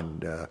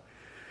 And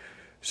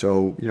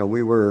so,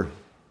 we were,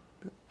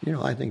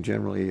 I think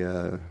generally,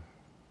 I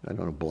don't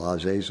know,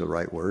 blasé is the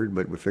right word,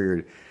 but we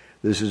figured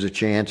this is a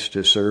chance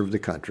to serve the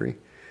country.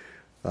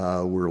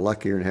 We're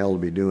luckier in hell to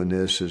be doing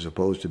this as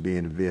opposed to being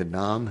in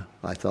Vietnam.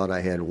 I thought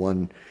I had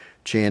one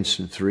chance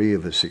in 3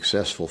 of a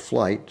successful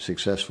flight,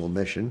 successful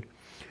mission.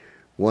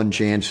 One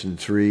chance in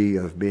 3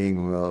 of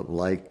being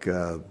like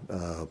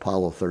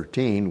Apollo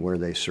 13, where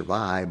they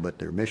survived, but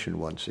their mission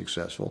wasn't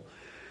successful.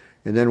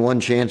 And then one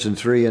chance in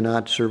 3 of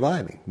not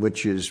surviving,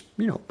 which is,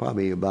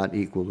 probably about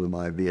equal to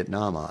my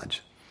Vietnam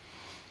odds.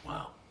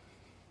 Wow.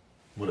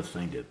 What a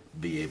thing to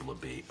be able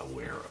to be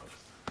aware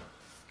of.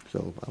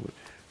 So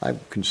I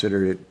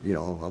consider it,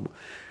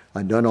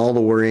 I've done all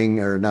the worrying,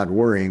 or not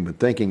worrying, but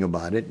thinking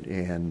about it.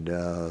 And,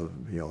 the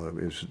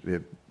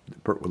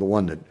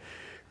one that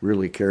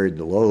really carried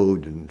the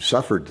load and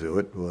suffered through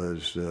it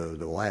was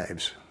the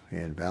wives.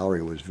 And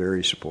Valerie was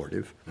very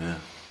supportive. Yeah.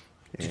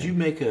 Did you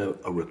make a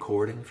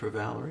recording for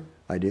Valerie?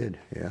 I did,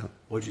 yeah.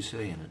 What'd you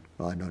say in it?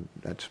 Well, I don't,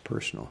 that's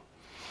personal.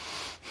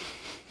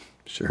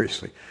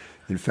 Seriously.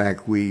 In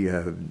fact, we,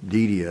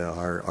 Dee,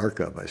 our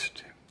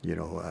archivist,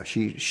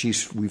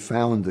 we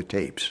found the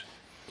tapes,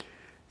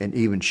 and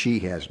even she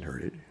hasn't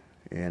heard it,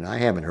 and I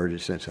haven't heard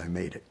it since I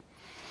made it.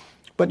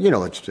 But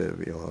it's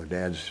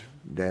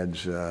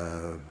Dad's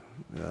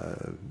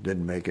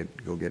didn't make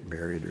it, go get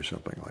married or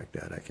something like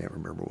that. I can't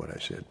remember what I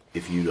said.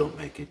 If you don't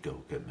make it,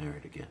 go get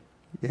married again.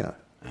 Yeah.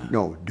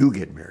 No, do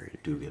get married.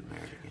 Do get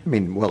married again. I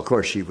mean, well, of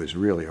course, she was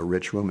really a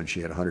rich woman.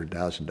 She had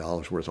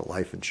 $100,000 worth of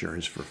life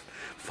insurance for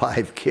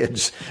 5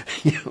 kids.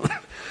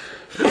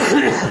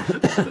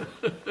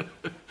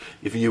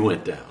 If you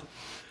went down.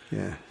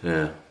 Yeah.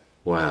 Yeah.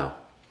 Wow.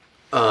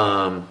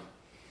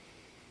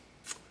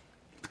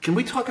 Can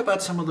we talk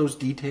about some of those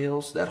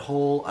details? That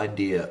whole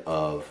idea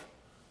of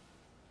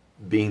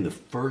being the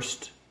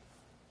first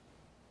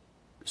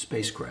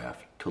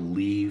spacecraft to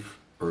leave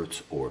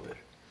Earth's orbit.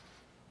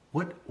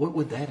 What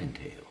would that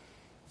entail?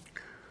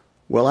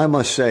 Well, I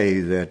must say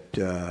that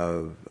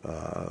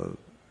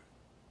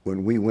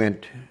when we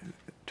went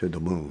to the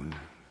moon,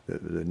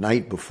 the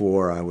night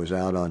before I was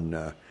out in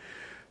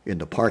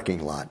the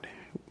parking lot,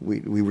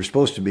 we were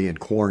supposed to be in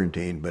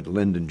quarantine, but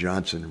Lyndon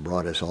Johnson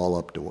brought us all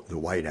up to the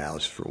White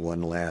House for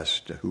one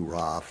last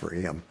hoorah for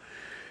him.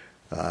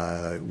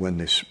 When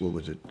what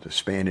was it, the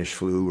Spanish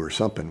flu or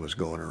something was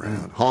going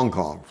around. Hong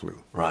Kong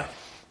flu. Right.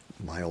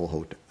 My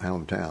old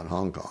hometown,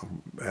 Hong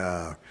Kong.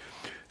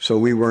 So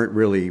we weren't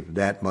really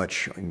that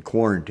much in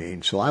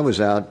quarantine. So I was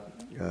out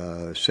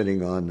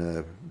sitting on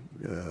the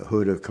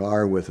hood of a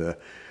car with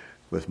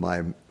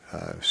my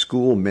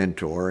school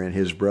mentor and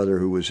his brother,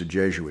 who was a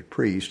Jesuit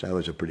priest. I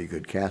was a pretty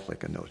good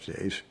Catholic in those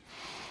days.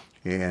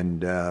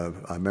 And I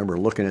remember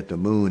looking at the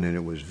moon, and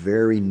it was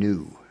very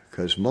new,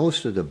 because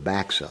most of the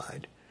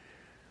backside,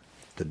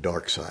 the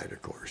dark side,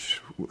 of course,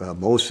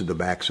 most of the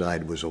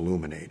backside was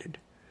illuminated,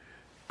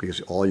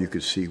 because all you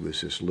could see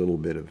was this little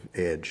bit of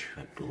edge.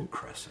 That little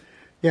crescent.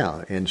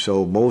 Yeah, and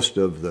so most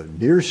of the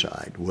near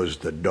side was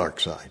the dark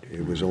side.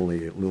 It was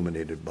only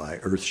illuminated by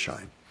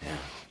earthshine,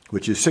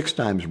 which is 6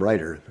 times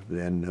brighter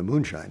than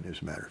moonshine,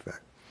 as a matter of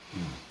fact.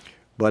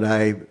 But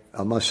I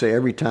must say,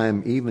 every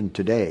time, even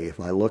today, if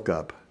I look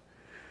up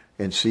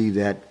and see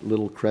that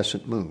little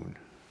crescent moon,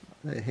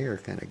 the hair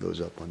kind of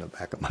goes up on the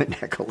back of my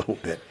neck a little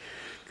bit.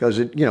 Because,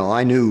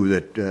 I knew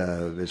that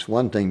it's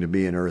one thing to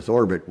be in Earth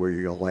orbit where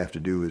all you have to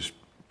do is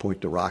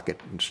point the rocket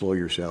and slow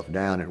yourself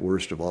down. And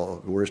worst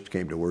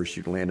came to worst,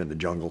 you'd land in the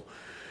jungle,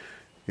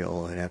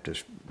 and have to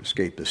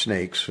escape the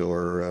snakes,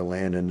 or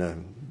land in the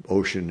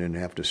ocean and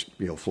have to,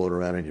 float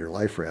around in your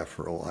life raft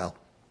for a while.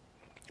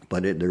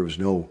 But there was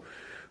no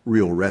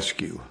real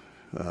rescue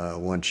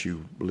once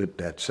you lit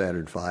that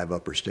Saturn V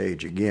upper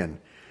stage again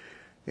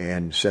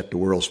and set the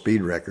world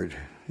speed record.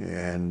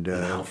 And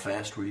how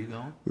fast were you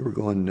going? We were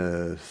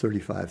going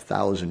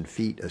 35,000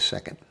 feet a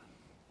second.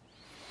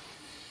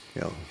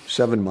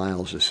 7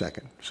 miles a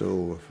second.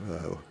 So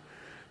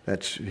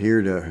that's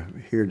here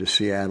to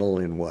Seattle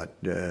in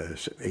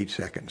 8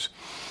 seconds.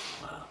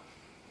 Wow.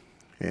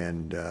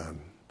 And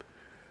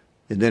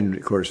then,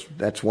 of course,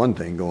 that's one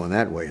thing going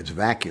that way. It's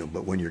vacuum.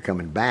 But when you're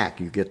coming back,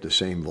 you get the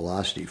same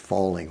velocity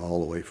falling all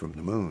the way from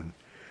the moon,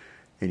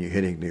 and you're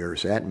hitting the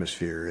Earth's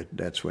atmosphere.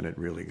 That's when it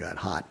really got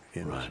hot.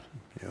 Right.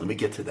 Let me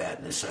get to that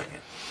in a second.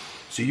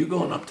 So you're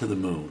going up to the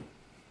moon.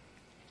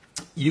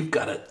 You've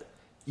got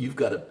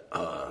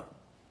to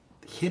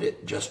hit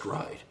it just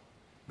right,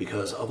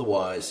 because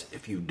otherwise,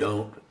 if you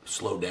don't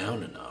slow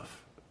down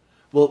enough,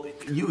 well,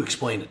 you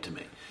explain it to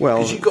me. Well,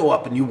 because you go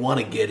up and you want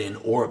to get in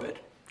orbit.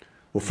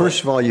 Well,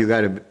 first of all, you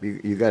got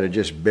to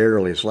just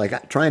barely. It's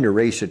like trying to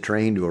race a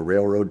train to a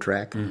railroad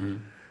track,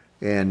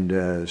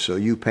 and so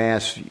you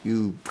pass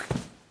in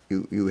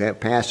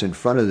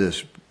front of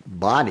this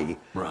body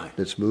Right.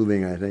 that's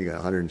moving, I think,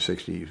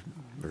 160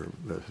 or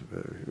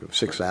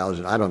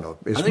 6,000, I don't know.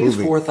 I think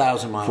it's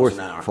 4,000 miles an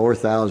hour.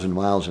 4,000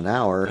 miles an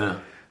hour. Yeah.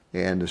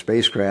 And the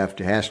spacecraft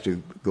has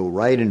to go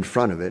right in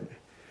front of it,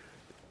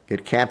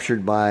 get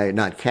captured by,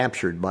 not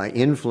captured, by,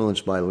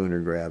 influenced by lunar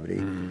gravity,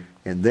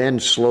 and then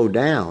slow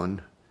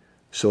down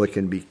so it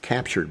can be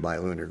captured by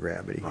lunar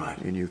gravity. Right.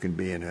 And you can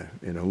be in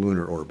a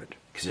lunar orbit.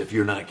 Because if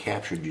you're not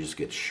captured, you just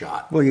get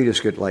shot. Well, you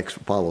just get, like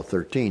Apollo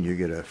 13, you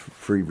get a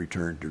free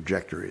return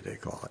trajectory, they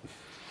call it.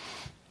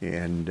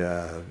 And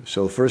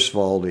so first of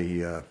all,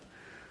 the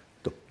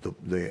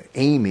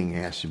aiming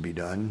has to be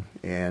done.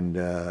 And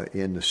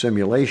in the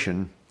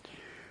simulation,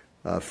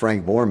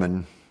 Frank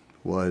Borman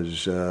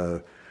was,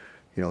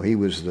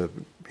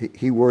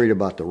 he worried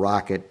about the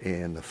rocket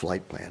and the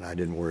flight plan. I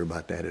didn't worry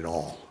about that at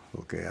all.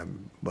 Okay,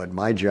 but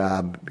my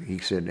job, he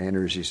said,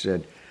 Anders, he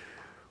said,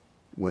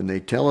 when they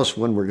tell us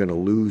when we're going to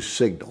lose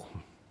signal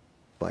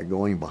by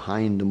going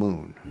behind the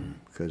moon,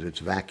 because it's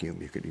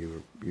vacuum,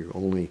 you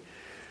only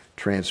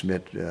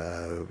transmit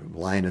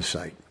line of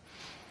sight.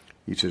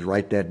 He says,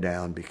 write that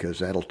down because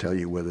that'll tell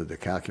you whether the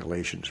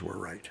calculations were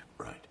right.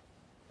 Right.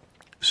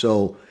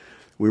 So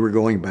we were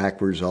going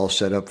backwards, all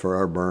set up for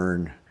our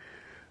burn.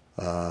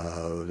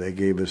 They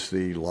gave us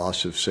the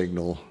loss of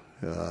signal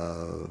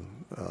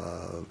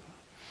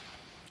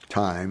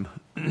time,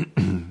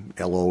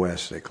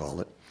 LOS they call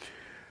it.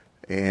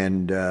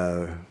 And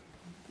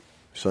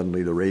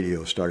suddenly the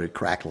radio started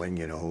crackling,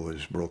 it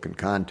was broken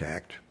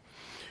contact.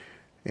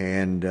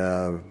 And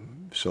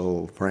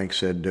so Frank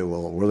said,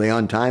 well, were they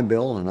on time,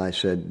 Bill? And I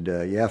said,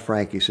 yeah,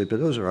 Frank. He said, but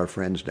those are our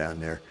friends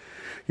down there.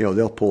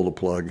 They'll pull the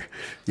plug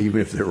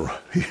even if they're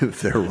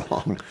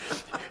wrong.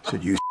 I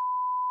said, you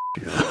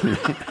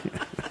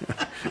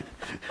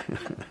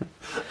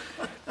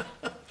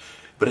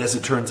But as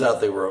it turns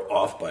out, they were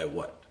off by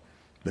what?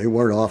 They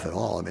weren't off at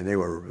all. I mean, they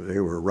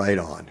were right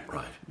on.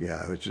 Right.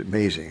 Yeah, it's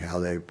amazing how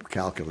they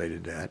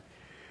calculated that.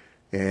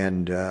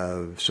 And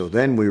so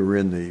then we were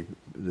in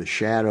the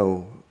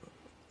shadow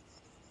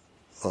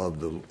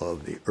of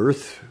the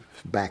Earth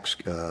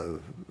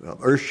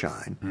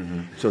Earthshine.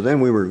 Mm-hmm. So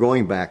then we were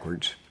going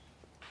backwards.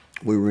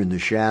 We were in the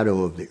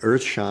shadow of the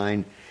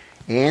Earthshine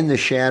and the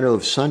shadow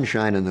of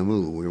sunshine and the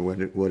moon. We were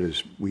what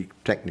we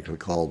technically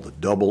call the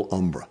double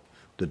umbra,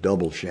 the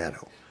double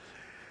shadow.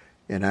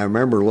 And I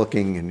remember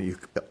looking, and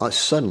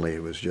suddenly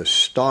it was just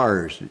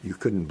stars. You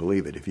couldn't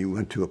believe it. If you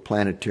went to a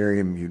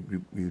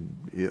planetarium,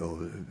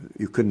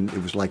 you couldn't.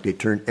 It was like they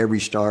turned every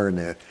star in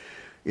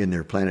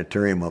their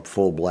planetarium up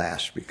full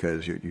blast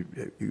because you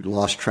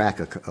lost track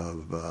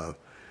of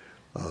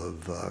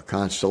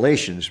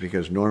constellations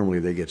because normally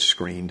they get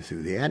screened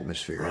through the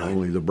atmosphere. Right.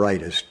 Only the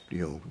brightest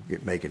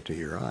make it to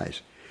your eyes.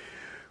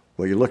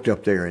 Well, you looked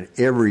up there, and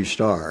every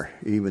star,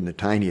 even the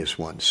tiniest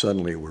ones,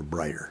 suddenly were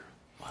brighter.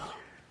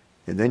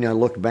 And then I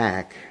looked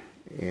back,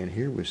 and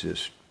here was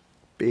this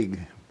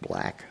big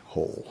black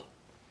hole.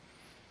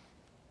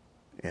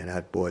 And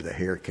the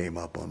hair came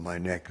up on my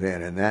neck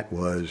then, and that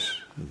was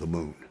the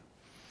moon.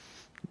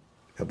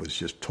 That was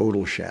just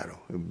total shadow,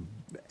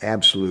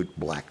 absolute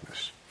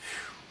blackness.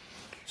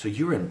 So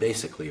you're in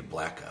basically a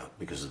blackout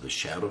because of the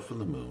shadow from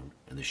the moon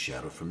and the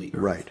shadow from the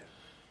Earth. Right.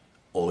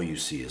 All you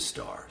see is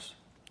stars.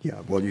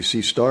 Yeah, well, you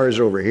see stars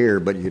over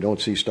here, but you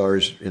don't see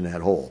stars in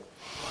that hole.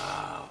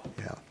 Wow.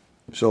 Yeah.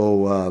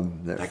 So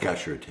that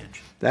got your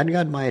attention. That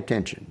got my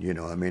attention.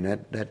 I mean,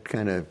 that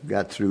kind of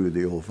got through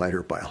the old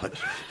fighter pilot.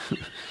 I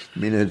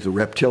mean, it's the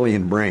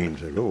reptilian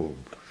brains. Like, oh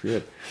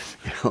shit.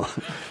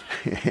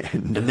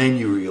 And then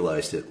you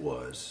realized it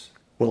was.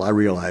 Well, I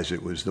realized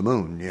it was the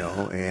moon.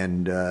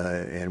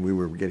 And we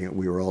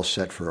were all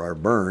set for our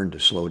burn to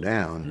slow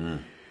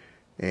down.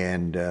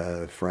 And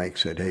Frank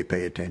said, "Hey,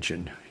 pay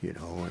attention,"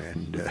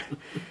 and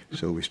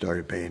so we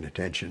started paying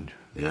attention.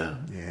 Yeah.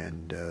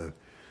 And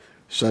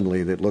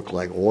suddenly, it looked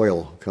like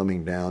oil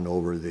coming down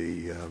over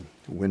the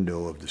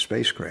window of the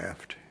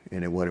spacecraft,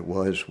 and what it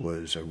was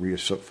I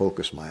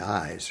refocused my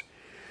eyes,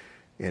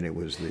 and it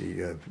was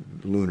the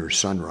lunar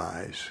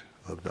sunrise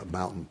of the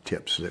mountain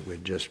tips that were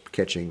just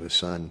catching the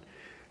sun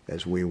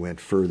as we went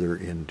further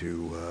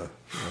into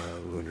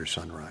lunar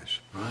sunrise.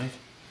 Right.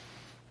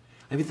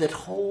 I mean, that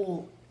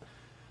whole.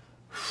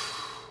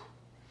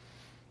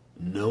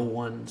 No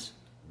one's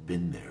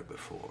been there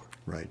before.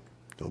 Right.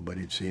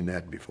 Nobody'd seen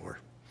that before.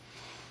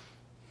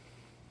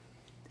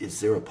 Is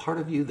there a part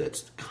of you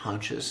that's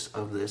conscious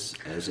of this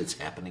as it's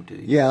happening to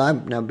you? Yeah,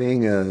 I'm now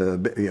being being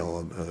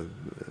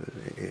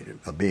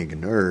a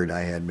nerd.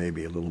 I had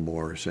maybe a little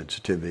more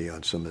sensitivity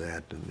on some of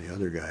that than the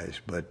other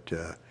guys, but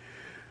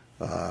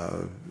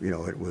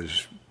it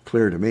was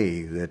clear to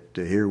me that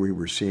here we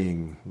were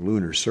seeing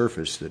lunar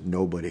surface that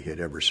nobody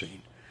had ever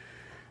seen,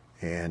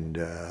 and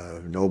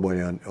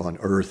nobody on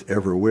Earth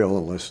ever will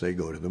unless they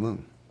go to the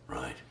moon.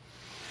 Right.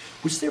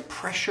 Was there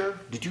pressure?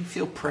 Did you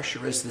feel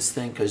pressure as this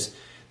thing? Because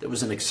there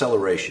was an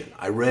acceleration.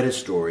 I read a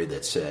story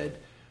that said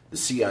the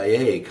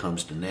CIA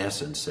comes to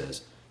NASA and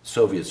says,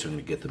 Soviets are going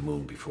to get the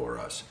moon before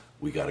us.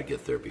 We got to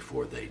get there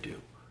before they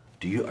do.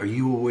 Are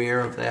you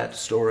aware of that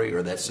story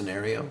or that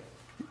scenario?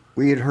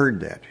 We had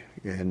heard that,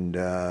 and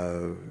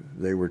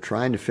they were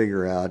trying to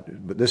figure out,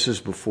 but this is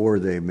before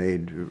they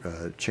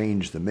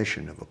changed the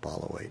mission of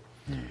Apollo 8.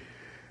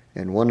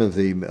 And one of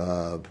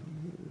the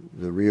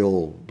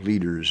real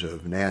leaders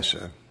of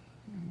NASA,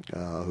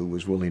 who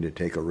was willing to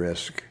take a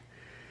risk,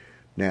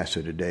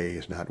 NASA today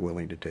is not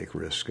willing to take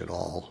risk at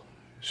all,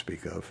 to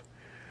speak of,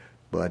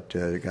 but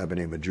a guy by the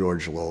name of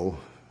George Low,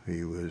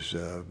 he was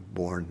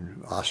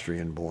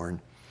Austrian born,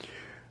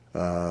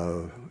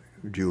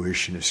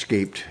 Jewish, and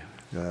escaped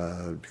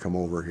to come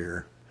over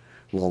here,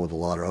 along with a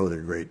lot of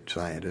other great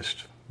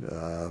scientists.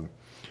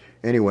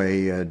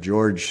 Anyway,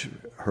 George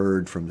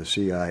heard from the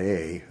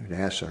CIA,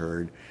 NASA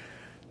heard,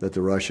 that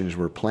the Russians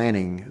were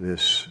planning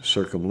this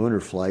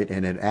circumlunar flight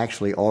and had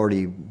actually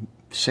already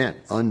sent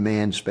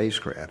unmanned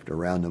spacecraft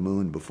around the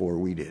moon before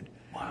we did.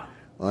 Wow.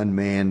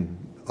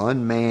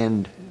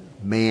 Unmanned,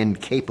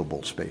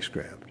 man-capable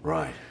spacecraft.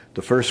 Right.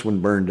 The first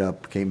one burned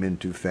up, came in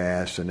too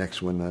fast. The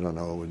next one, I don't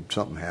know, and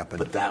something happened.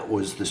 But that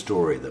was the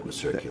story that was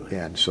circulating.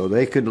 And so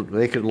they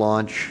could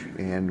launch,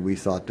 and we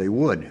thought they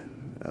would.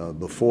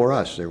 Before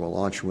us, their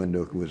launch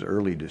window was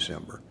early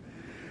December.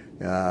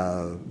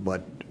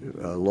 But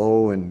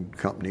Lowe and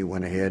company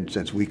went ahead,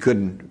 since we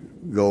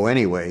couldn't go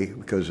anyway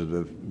because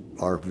of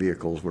our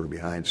vehicles were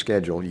behind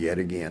schedule yet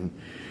again.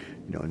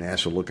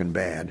 NASA looking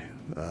bad.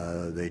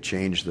 They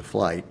changed the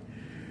flight,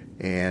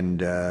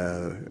 and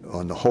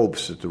on the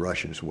hopes that the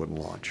Russians wouldn't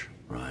launch.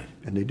 Right.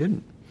 And they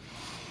didn't.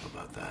 How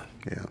about that?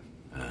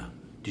 Yeah.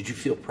 Did you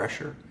feel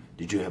pressure?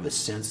 Did you have a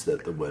sense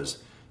that there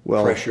was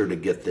pressure to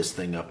get this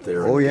thing up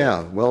there? Oh,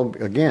 yeah. Well,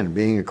 again,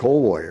 being a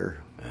coal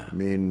warrior, I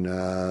mean,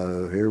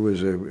 here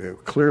was a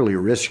clearly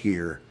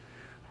riskier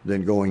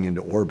than going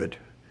into orbit,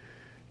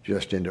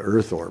 just into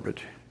Earth orbit,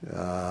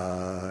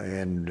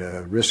 and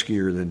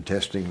riskier than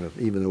testing,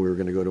 even though we were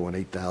going to go to an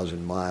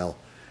 8,000-mile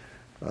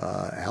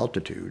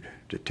altitude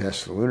to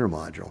test the lunar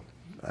module.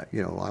 I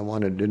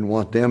didn't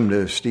want them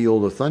to steal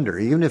the thunder,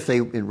 even if they,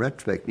 in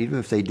retrospect, even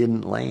if they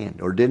didn't land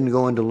or didn't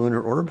go into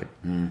lunar orbit.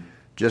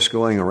 Just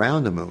going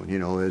around the moon,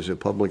 as a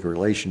public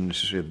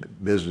relations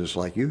business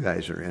like you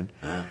guys are in,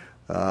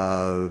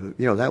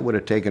 that would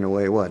have taken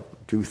away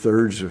what,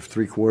 2/3 of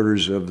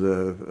 3/4 of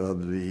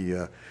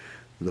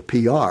the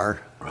PR.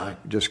 Right.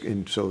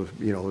 So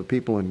the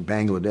people in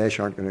Bangladesh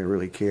aren't going to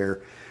really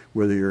care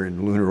whether you're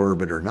in lunar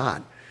orbit or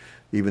not,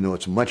 even though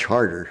it's much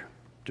harder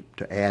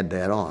to add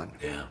that on.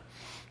 Yeah.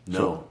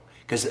 No,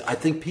 because I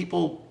think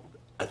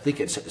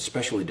it's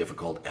especially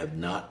difficult of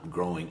not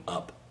growing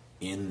up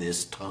in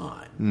this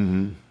time.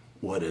 Mm-hmm.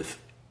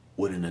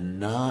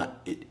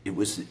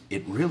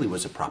 It really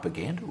was a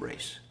propaganda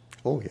race.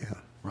 Oh, yeah.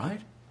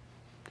 Right?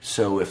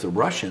 So if the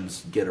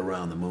Russians get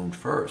around the moon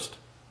first.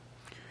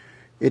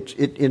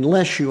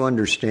 Unless you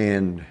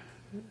understand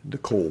the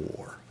Cold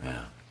War,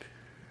 yeah,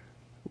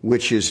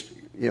 which is,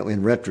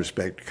 in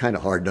retrospect, kind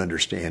of hard to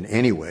understand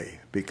anyway,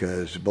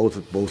 because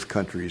both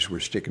countries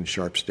were sticking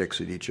sharp sticks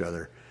at each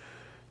other.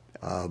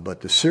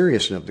 But the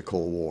seriousness of the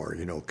Cold War,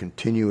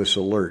 continuous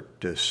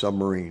alert to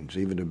submarines,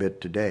 even a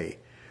bit today,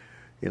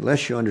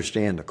 unless you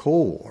understand the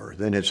Cold War,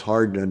 then it's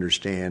hard to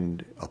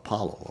understand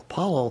Apollo.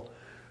 Apollo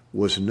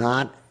was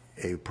not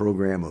a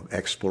program of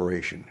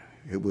exploration.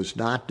 It was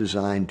not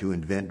designed to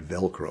invent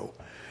Velcro,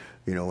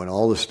 and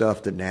all the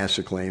stuff that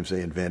NASA claims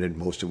they invented,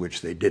 most of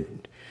which they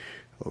didn't.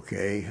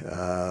 Okay,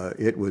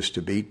 it was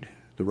to beat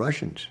the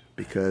Russians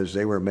because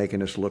they were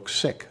making us look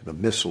sick. The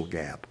missile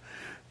gap,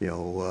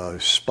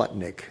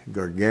 Sputnik,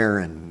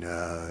 Gagarin,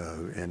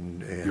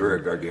 and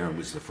Yuri Gagarin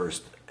was the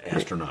first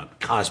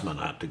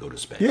cosmonaut to go to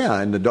space.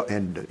 Yeah,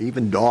 and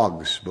even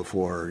dogs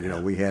before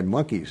we had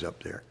monkeys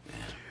up there. Yeah.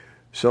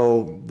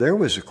 So there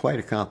was quite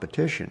a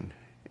competition,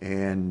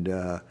 and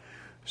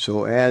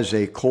so as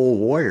a Cold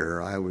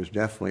Warrior, I was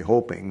definitely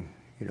hoping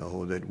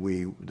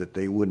that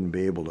they wouldn't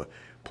be able to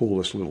pull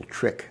this little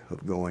trick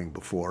of going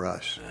before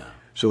us. Yeah.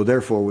 So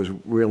therefore, was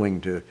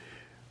willing to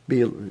be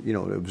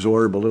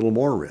absorb a little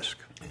more risk.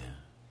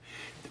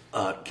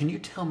 Can you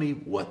tell me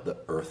what the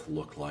Earth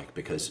looked like?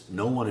 Because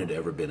no one had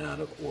ever been out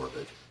of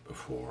orbit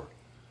before,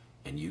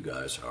 and you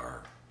guys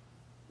are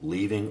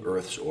leaving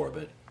Earth's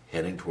orbit,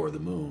 heading toward the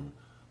moon,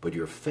 but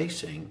you're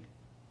facing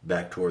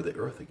back toward the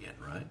Earth again,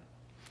 right?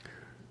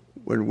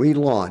 When we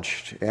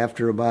launched,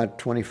 after about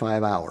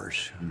 25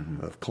 hours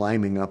of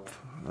climbing up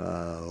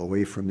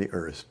away from the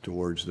Earth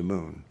towards the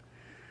moon,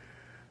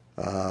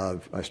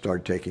 I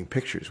started taking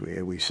pictures.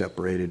 We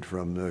separated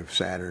from the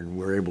Saturn.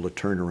 We were able to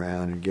turn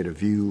around and get a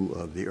view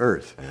of the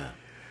Earth.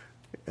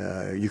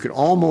 Yeah. You could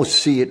almost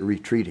see it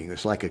retreating.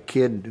 It's like a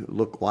kid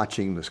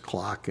watching this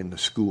clock in the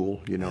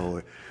school.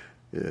 The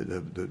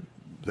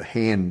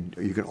hand.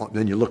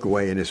 Then you look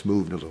away and it's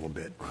moved a little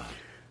bit. Right.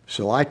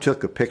 So I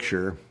took a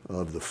picture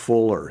of the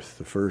full Earth,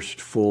 the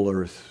first full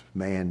Earth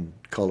man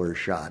color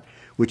shot,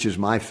 which is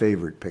my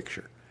favorite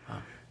picture.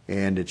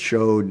 And it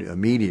showed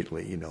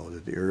immediately,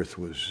 that the Earth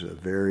was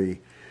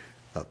very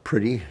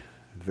pretty,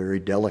 very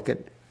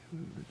delicate.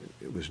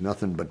 It was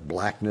nothing but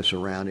blackness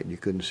around it. You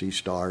couldn't see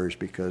stars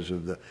because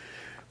of the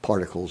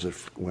particles that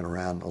went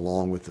around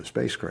along with the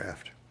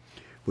spacecraft,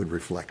 would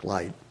reflect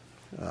light.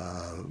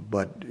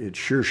 But it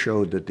sure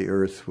showed that the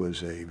Earth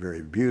was a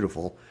very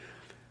beautiful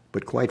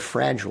but quite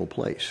fragile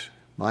place.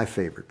 My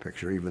favorite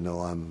picture, even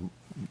though I'm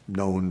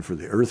known for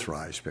the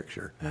Earthrise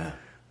picture, Yeah.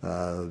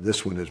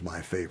 this one is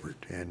my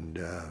favorite. And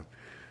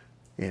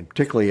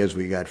particularly as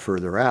we got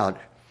further out,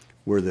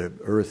 where the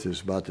Earth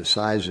is about the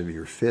size of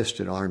your fist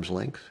at arm's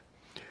length.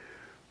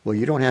 Well,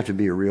 you don't have to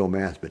be a real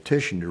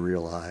mathematician to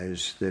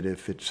realize that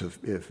if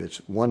it's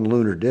one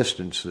lunar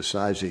distance the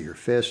size of your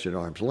fist at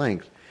arm's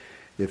length,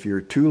 if you're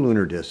 2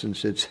 lunar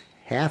distance, it's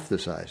half the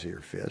size of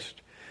your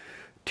fist.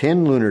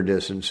 10 lunar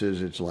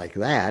distances, it's like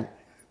that,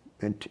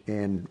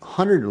 and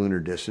 100 lunar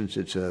distance,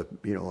 it's a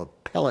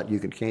pellet you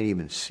can't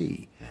even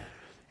see.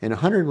 And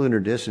 100 lunar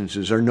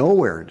distances are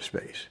nowhere in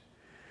space.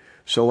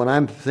 So when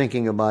I'm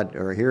thinking about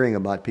or hearing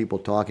about people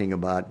talking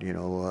about,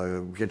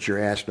 get your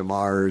ass to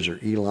Mars or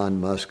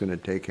Elon Musk going to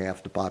take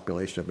half the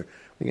population of it,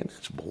 again,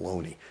 that's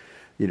baloney.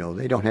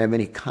 They don't have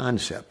any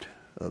concept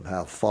of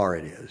how far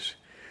it is.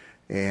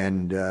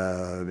 And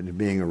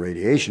being a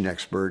radiation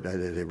expert,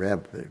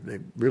 they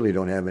really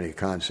don't have any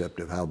concept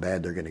of how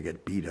bad they're going to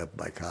get beat up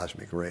by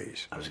cosmic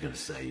rays. I was going to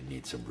say you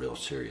need some real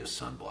serious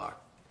sunblock.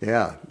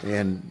 Yeah,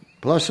 and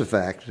plus the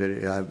fact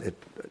that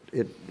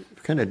it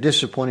kind of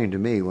disappointing to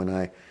me when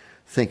I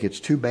think it's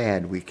too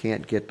bad we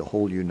can't get the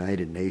whole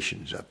United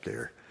Nations up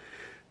there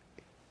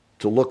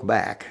to look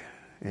back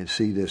and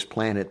see this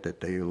planet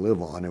that they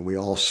live on, and we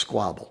all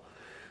squabble,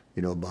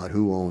 about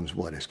who owns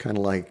what. It's kind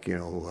of like,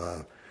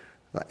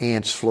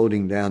 ants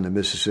floating down the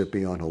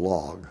Mississippi on a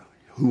log.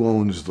 Who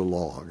owns the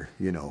log?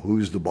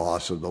 Who's the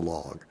boss of the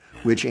log?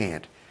 Which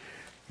ant?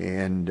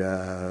 And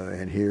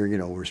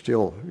here, we're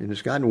still, and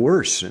it's gotten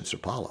worse since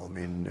Apollo. I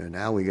mean,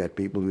 now we got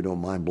people who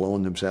don't mind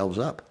blowing themselves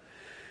up.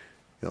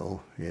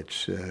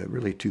 It's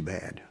really too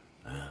bad.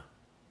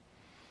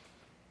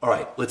 All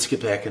right, let's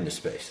get back into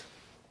space.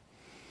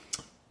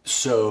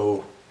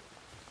 So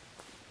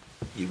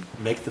you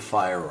make the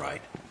fire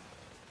right.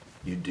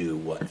 You do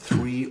what?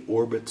 3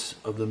 orbits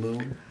of the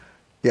moon?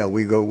 Yeah,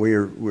 we're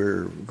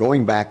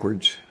going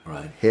backwards,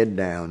 right? Head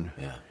down,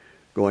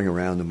 going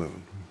around the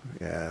moon.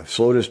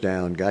 Slowed us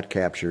down, got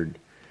captured,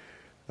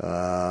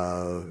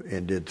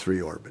 and did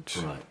 3 orbits.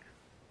 Right.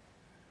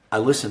 I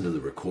listened to the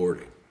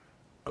recording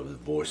of the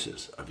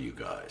voices of you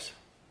guys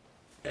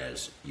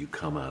as you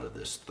come out of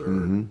this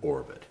 3rd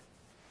orbit,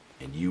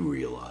 and you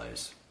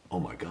realize, oh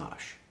my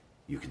gosh,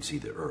 you can see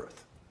the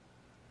Earth.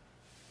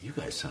 You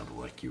guys sounded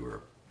like you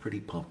were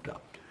pretty pumped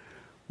up.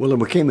 Well,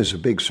 it came as a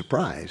big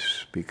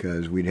surprise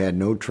because we'd had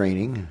no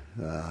training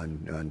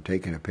on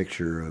taking a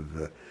picture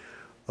of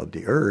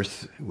the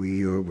Earth.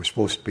 We were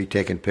supposed to be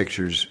taking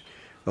pictures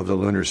of the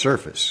lunar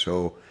surface.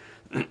 So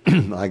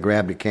I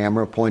grabbed a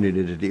camera, pointed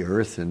it at the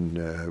Earth,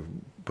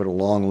 and put a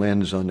long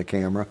lens on the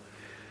camera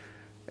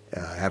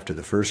after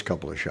the first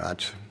couple of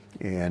shots,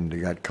 and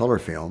got color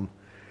film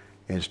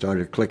and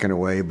started clicking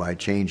away by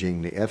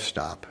changing the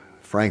f-stop.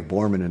 Frank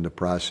Borman in the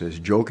process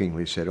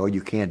jokingly said, "Oh,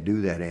 you can't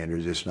do that,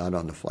 Anders. It's not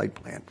on the flight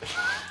plan."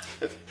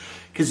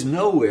 Because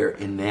nowhere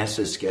in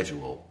NASA's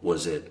schedule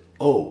was it,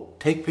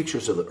 take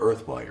pictures of the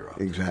Earth while you're up.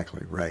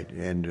 Exactly, right.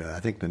 And I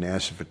think the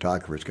NASA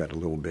photographers got a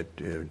little bit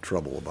in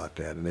trouble about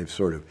that, and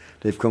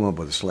they've come up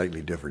with a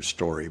slightly different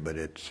story, but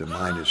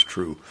mine is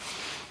true.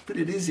 But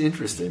it is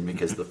interesting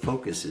because the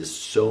focus is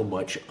so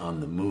much on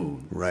the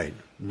moon. Right.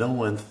 No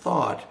one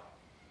thought,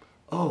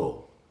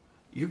 you'll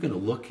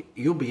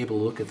be able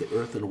to look at the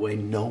Earth in a way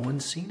no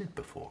one's seen it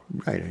before.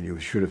 Right, and you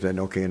should have said,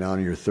 okay, now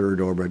on your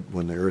 3rd orbit,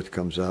 when the Earth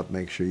comes up,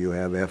 make sure you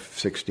have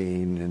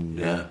F-16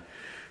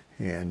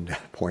 and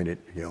point it,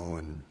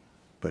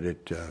 but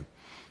it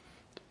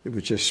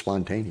was just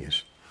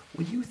spontaneous.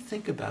 When you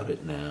think about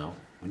it now,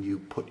 when you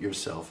put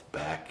yourself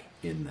back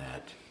in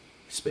that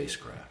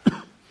spacecraft,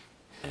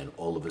 and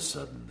all of a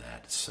sudden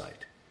that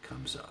sight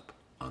comes up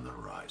on the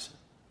horizon,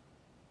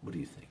 what do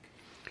you think?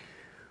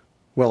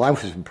 Well, I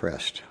was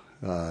impressed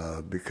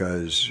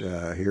because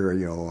here,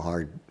 a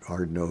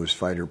hard-nosed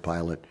fighter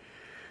pilot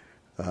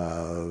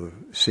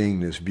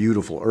seeing this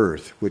beautiful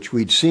Earth, which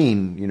we'd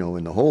seen,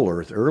 in the whole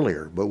Earth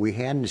earlier, but we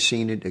hadn't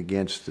seen it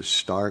against the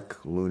stark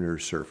lunar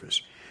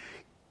surface.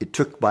 It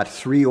took about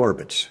 3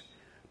 orbits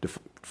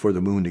for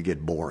the moon to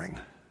get boring.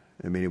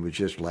 I mean, it was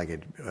just like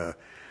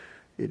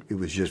it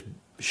was just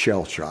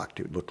shell-shocked.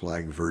 It looked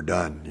like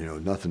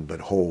Verdun, nothing but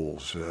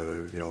holes.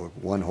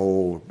 One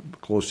hole, the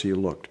closer you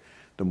looked,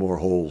 the more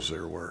holes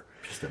there were.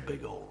 Just a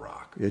big old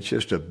rock. It's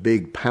just a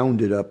big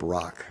pounded-up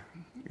rock.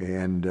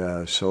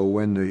 And so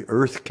when the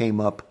Earth came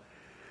up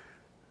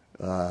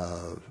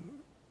over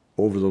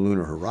the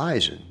lunar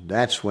horizon,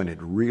 that's when it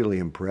really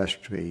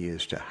impressed me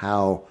as to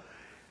how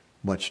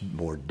much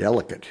more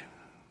delicate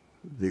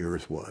the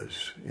Earth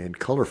was and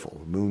colorful.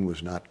 The moon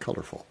was not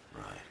colorful.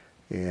 Right.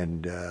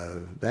 And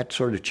that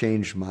sort of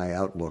changed my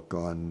outlook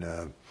on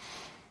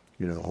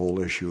the whole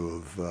issue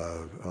of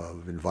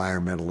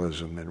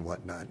environmentalism and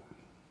whatnot.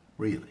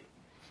 Really?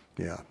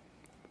 Yeah.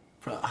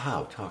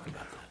 How? Talk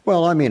about that.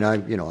 Well, I mean, I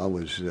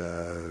was,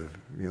 the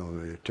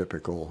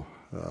typical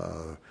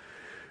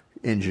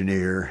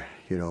engineer,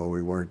 You know,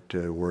 we weren't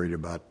worried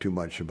about too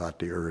much about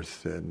the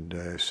Earth,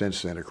 and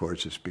since then, of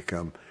course, it's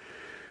become,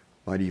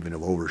 might even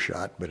have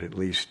overshot, but at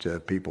least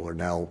people are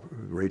now,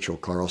 Rachel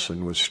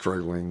Carlson was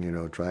struggling, you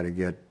know, trying to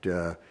get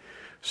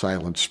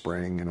Silent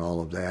Spring and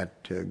all of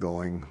that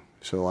going.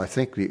 So I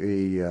think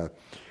the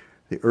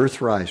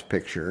Earthrise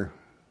picture,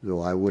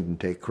 though I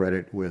wouldn't take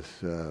credit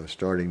with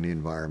starting the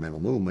environmental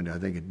movement, I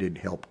think it did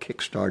help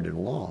kickstart it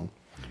along,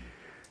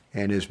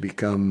 and has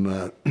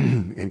become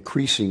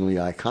increasingly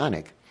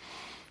iconic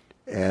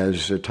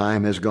as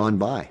time has gone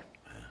by.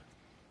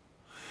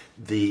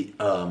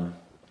 Well,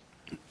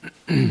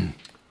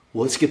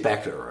 let's get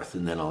back to Earth,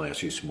 and then I'll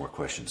ask you some more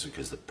questions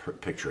because the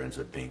picture ends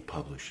up being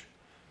published.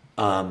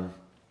 So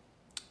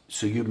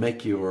you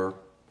make your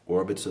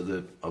orbits of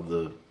the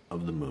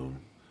moon,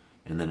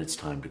 and then it's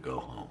time to go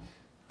home.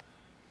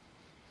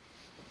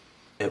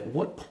 At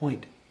what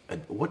point?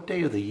 What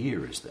day of the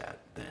year is that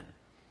then?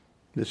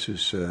 This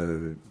is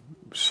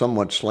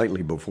somewhat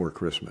slightly before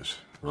Christmas,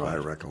 right. If I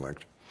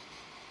recollect.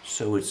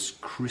 So it's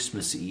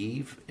Christmas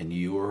Eve, and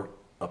you're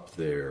up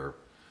there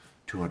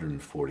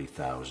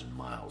 240,000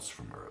 miles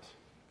from Earth.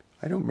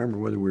 I don't remember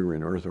whether we were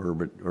in Earth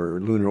orbit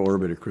or lunar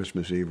orbit at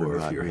Christmas Eve or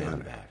if not. you're heading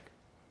back.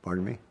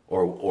 Pardon me?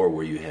 Or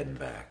were you heading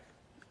back?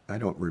 I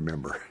don't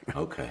remember.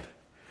 Okay.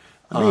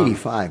 I'm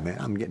 85, man.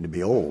 I'm getting to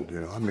be old.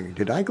 You know, I mean,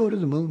 did I go to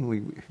the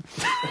moon?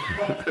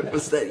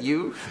 Was that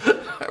you?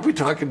 Are we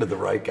talking to the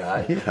right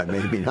guy? Yeah,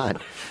 maybe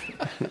not.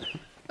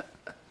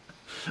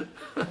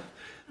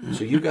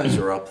 So you guys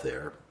are up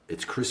there.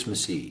 It's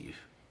Christmas Eve,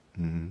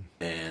 mm-hmm.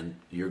 and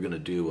you're going to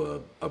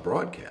do a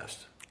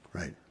broadcast,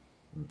 right,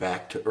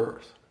 back to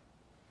Earth.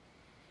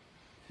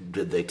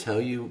 Did they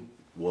tell you,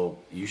 well,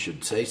 you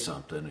should say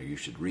something or you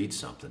should read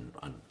something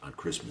on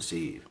Christmas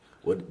Eve?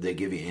 Did they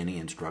give you any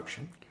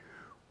instruction?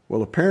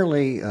 Well,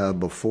 apparently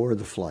before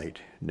the flight,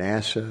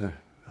 NASA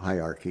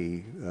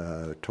hierarchy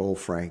told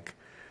Frank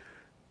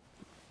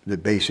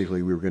that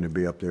basically we were going to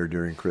be up there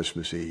during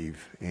Christmas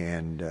Eve,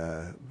 and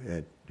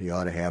he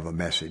ought to have a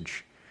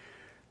message,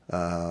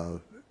 and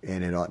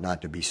it ought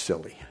not to be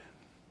silly.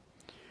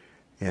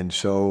 And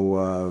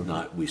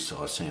so... we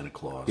saw Santa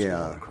Claus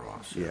yeah,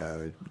 across.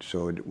 Yeah,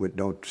 so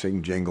don't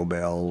sing Jingle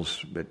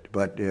Bells,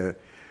 but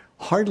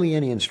hardly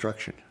any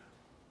instruction.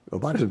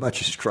 About as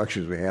much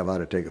instruction as we have how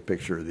to take a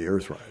picture of the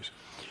Earthrise.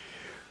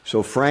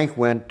 So Frank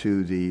went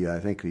to I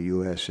think the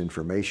U.S.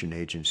 Information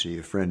Agency,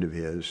 a friend of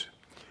his,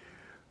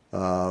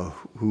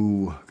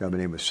 who, a guy by the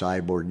name of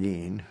Cy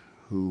Borgin,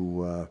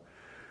 who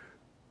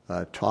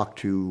talked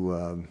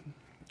to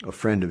a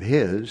friend of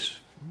his,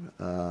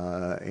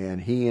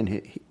 and he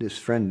and this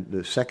friend,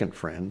 the second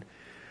friend,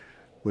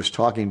 was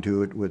talking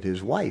to it with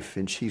his wife,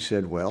 and she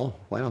said,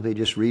 well, why don't they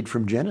just read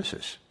from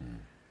Genesis?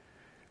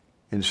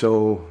 And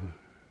so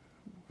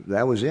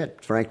that was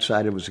it. Frank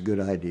decided it was a good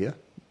idea.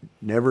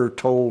 Never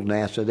told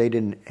NASA. They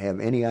didn't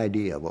have any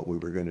idea what we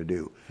were going to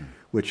do,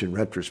 which in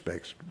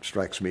retrospect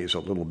strikes me as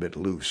a little bit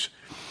loose.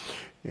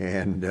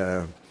 And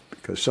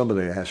because some of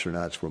the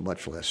astronauts were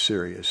much less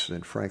serious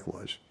than Frank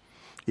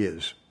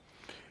is.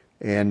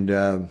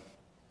 And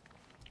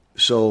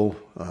so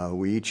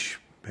we each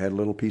had a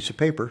little piece of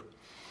paper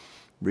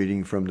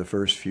reading from the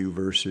first few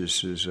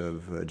verses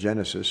of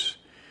Genesis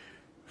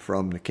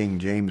from the King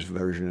James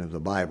Version of the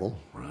Bible.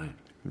 Right.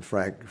 In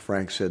fact,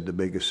 Frank said the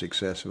biggest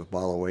success of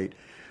Apollo 8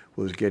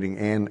 was getting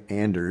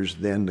Anders,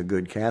 then the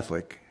good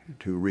Catholic,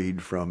 to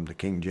read from the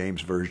King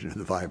James Version of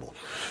the Bible.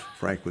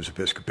 Frank was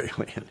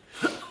Episcopalian.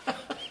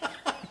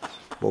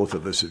 Both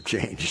of us have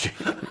changed.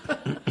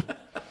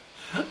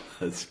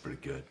 That's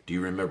pretty good. Do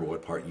you remember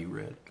what part you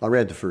read? I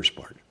read the first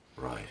part.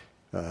 Right.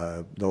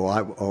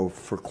 Though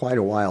for quite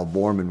a while,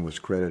 Borman was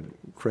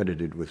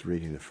credited with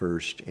reading the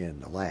first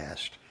and the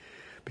last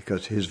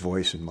because his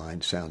voice and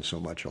mine sound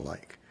so much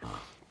alike.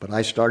 But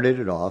I started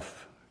it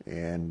off,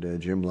 and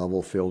Jim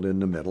Lovell filled in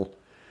the middle,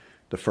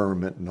 the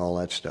firmament and all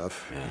that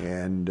stuff. Yeah.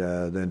 And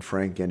then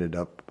Frank ended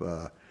up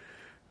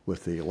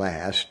with the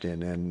last,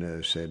 and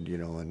then said,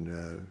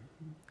 and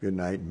good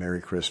night and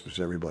Merry Christmas,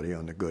 everybody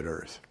on the good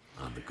earth.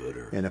 On the good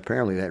earth. And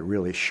apparently that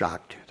really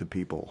shocked the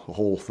people, the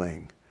whole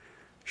thing.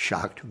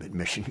 Shocked them at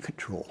Mission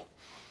Control.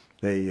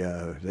 They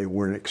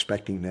weren't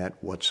expecting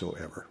that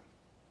whatsoever.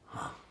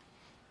 Huh.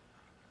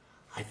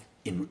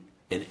 And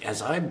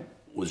as I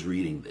was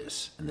reading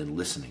this and then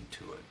listening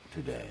to it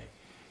today,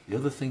 the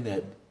other thing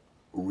that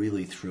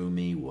really threw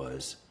me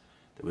was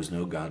there was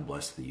no God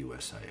bless the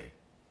USA.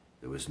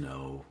 There was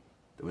no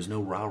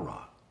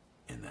rah-rah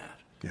in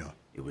that. Yeah.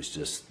 It was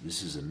just,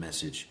 this is a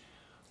message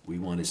we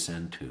want to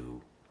send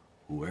to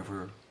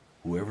whoever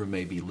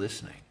may be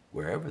listening,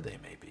 wherever they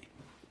may be.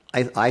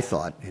 I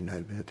thought, and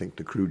I think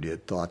the crew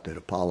thought that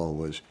Apollo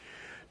was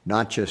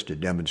not just a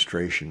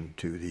demonstration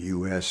to the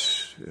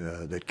U.S.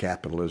 That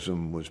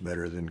capitalism was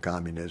better than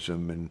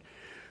communism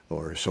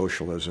or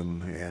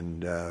socialism,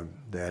 and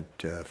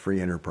that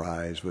free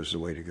enterprise was the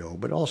way to go,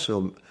 but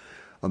also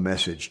a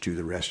message to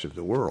the rest of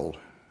the world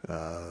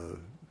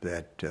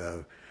that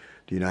the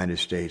United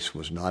States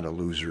was not a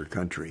loser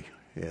country,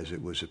 as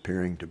it was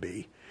appearing to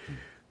be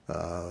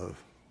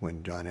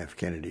when John F.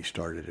 Kennedy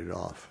started it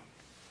off.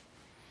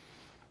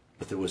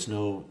 But there was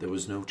no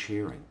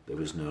cheering. There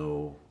was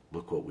no,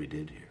 look what we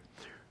did here.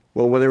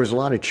 Well, there was a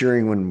lot of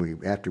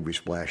cheering after we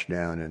splashed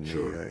down in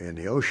Sure. in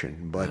the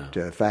ocean. But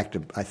in fact,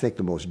 I think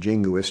the most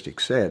jingoistic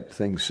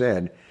thing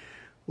said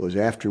was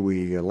after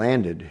we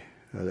landed,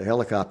 the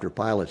helicopter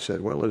pilot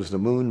said, "Well, is the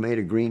moon made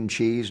of green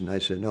cheese?" And I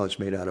said, "No, it's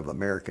made out of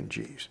American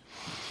cheese."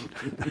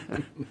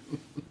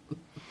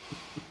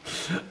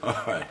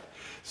 All right.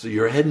 So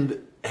you're heading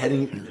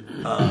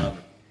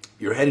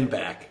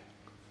back.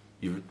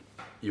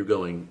 You're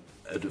going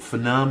at a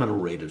phenomenal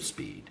rate of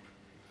speed.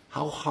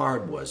 How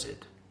hard was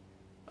it?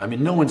 I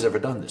mean, no one's ever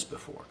done this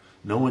before.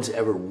 No one's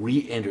ever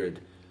re-entered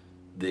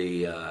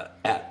the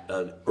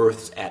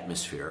Earth's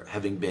atmosphere,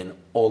 having been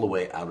all the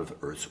way out of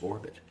Earth's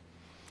orbit.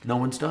 No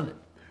one's done it.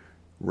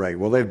 Right.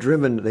 Well,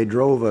 they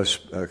drove us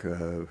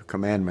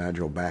command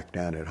module back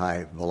down at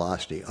high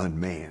velocity,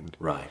 unmanned.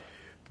 Right.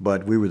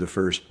 But we were the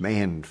first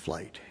manned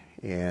flight,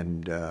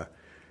 and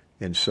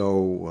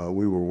so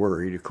we were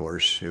worried, of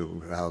course,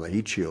 how the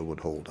heat shield would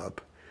hold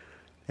up.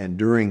 And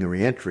during the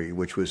reentry,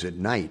 which was at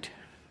night,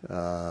 we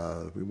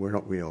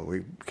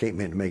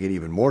came in to make it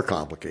even more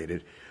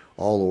complicated.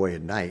 All the way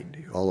at night,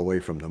 all the way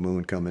from the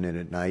moon coming in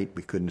at night,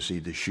 we couldn't see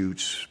the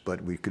chutes,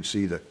 but we could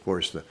see of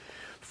course, the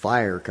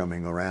fire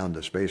coming around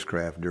the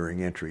spacecraft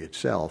during entry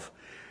itself.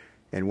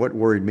 And what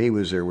worried me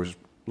was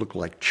looked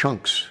like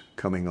chunks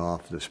coming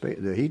off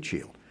the heat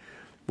shield.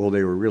 Well,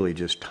 they were really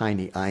just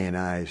tiny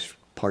ionized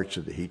parts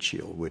of the heat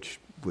shield, which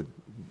would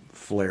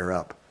flare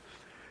up.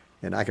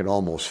 And I could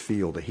almost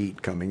feel the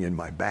heat coming in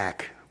my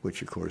back,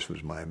 which of course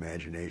was my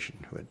imagination.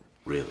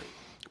 Really?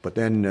 But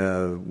then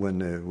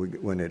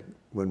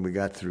when we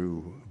got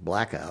through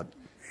blackout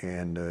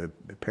and the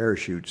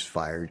parachutes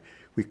fired,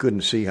 we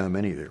couldn't see how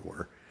many there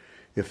were.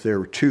 If there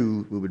were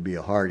two, it would be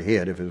a hard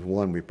hit. If it was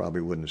one, we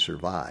probably wouldn't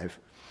survive.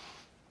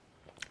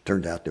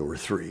 Turned out there were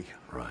three.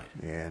 Right.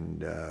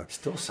 And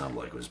still sounded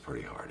like it was a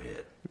pretty hard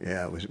hit.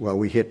 Yeah, it was. Well,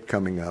 we hit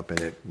coming up, and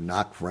it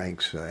knocked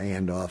Frank's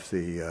hand off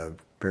the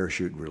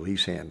parachute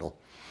release handle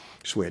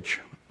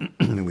switch,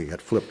 and we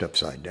got flipped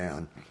upside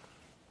down.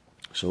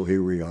 So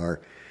here we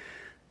are,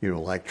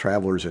 like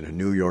travelers in a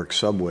New York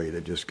subway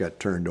that just got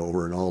turned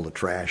over, and all the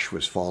trash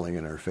was falling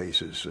in our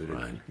faces.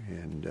 Right.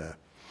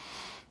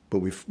 But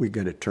we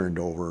got it turned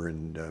over,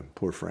 and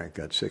poor Frank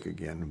got sick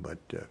again. But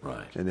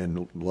right. And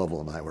then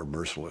Lovell and I were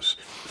merciless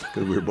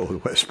because we were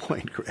both West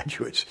Point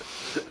graduates.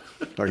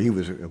 Or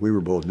we were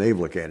both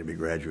Naval Academy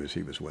graduates.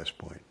 He was West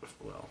Point.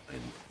 Well,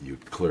 and you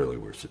clearly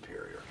were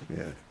superior.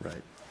 Yeah,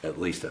 right. At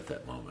least at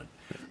that moment.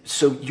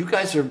 So you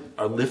guys are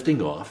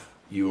lifting off.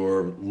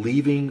 You're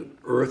leaving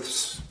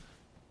Earth's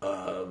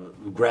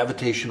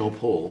gravitational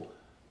pull,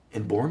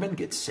 and Borman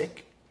gets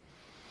sick.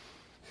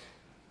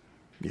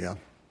 Yeah.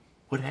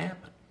 What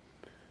happened?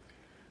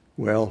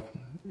 Well,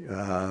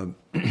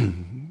 is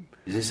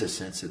this a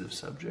sensitive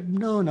subject?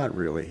 No, not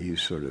really. He's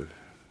sort of,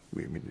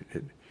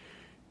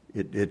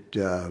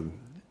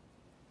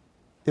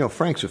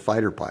 Frank's a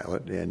fighter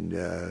pilot,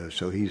 and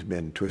so he's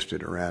been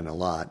twisted around a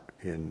lot.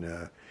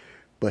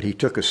 But he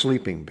took a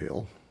sleeping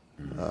pill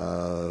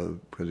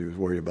because he was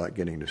worried about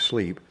getting to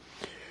sleep.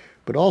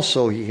 But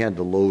also he had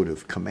the load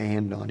of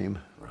command on him.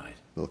 Right.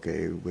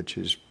 Okay, which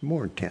is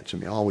more intense. I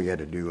mean, all we had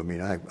to do,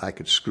 I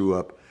could screw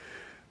up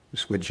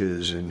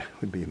switches and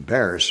would be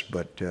embarrassed,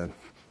 but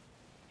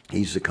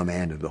he's the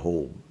command of the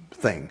whole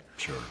thing.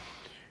 Sure.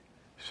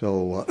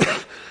 So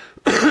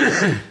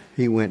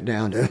he went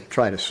down to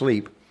try to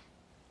sleep,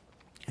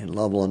 and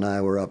Lovell and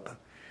I were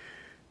up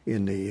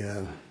in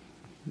the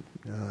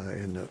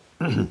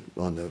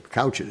on the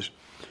couches.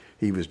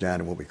 He was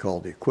down in what we call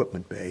the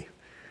equipment bay,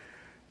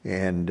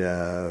 and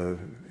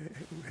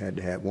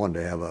wanted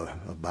to have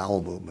a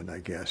bowel movement, I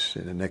guess.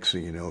 And the next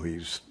thing you know,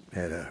 he's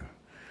had a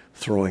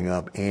throwing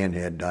up and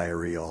had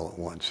diarrhea all at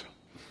once.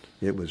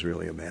 It was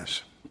really a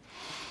mess.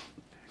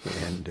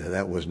 And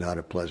that was not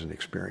a pleasant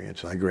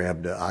experience. I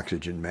grabbed an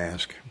oxygen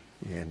mask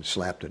and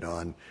slapped it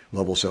on.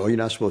 Lovell said, "Oh, you're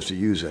not supposed to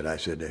use it." I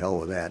said, "To hell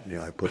with that."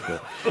 I put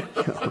the,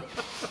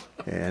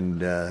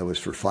 and it was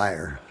for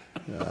fire.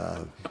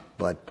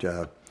 But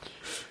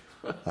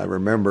I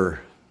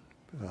remember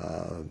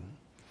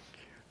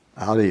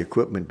out of the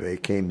equipment bay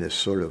came this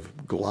sort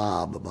of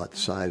glob about the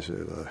size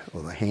of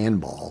a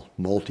handball,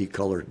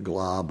 multicolored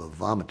glob of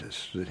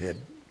vomitus that had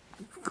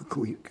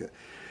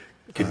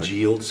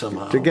congealed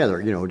somehow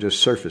together,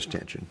 just surface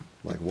tension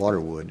like water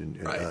would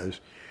and right. does.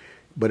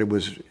 But it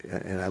was,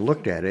 and I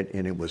looked at it,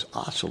 and it was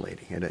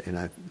oscillating.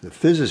 And the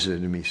physicist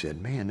in me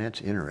said, "Man,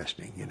 that's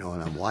interesting," And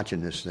I'm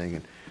watching this thing,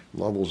 and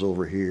Lovell's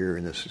over here,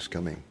 and this is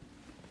coming,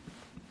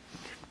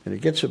 and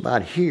it gets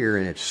about here,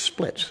 and it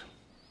splits.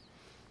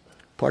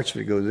 Parts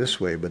of it go this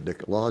way, but the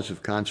laws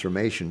of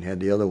conformation had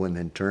the other one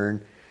then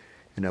turn,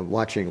 and I'm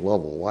watching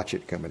Lovell watch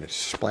it come, and it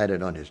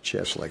splatted on his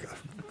chest like a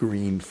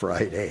green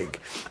fried egg.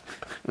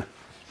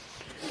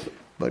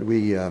 But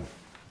we had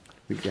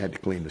to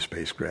clean the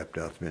spacecraft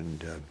up,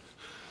 and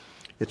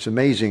it's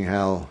amazing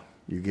how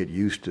you get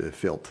used to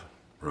filth.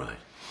 Right.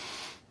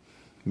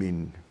 I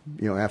mean,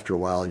 after a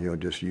while,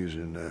 just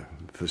using the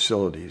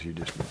facilities, you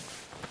just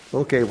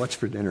Okay, what's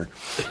for dinner?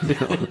 You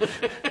know?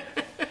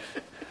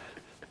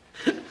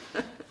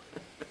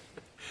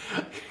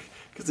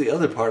 Because the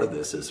other part of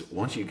this is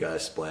once you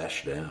guys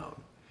splash down,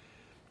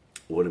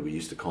 what did we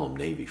used to call them,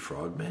 Navy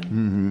frogmen?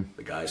 Mm-hmm.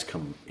 The guys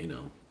come, you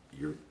know,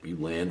 you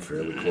land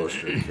fairly close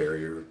to the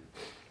carrier,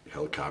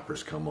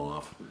 helicopters come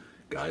off,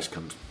 guys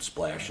come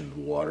splash into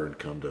the water and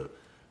come to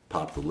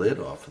pop the lid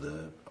off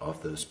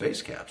the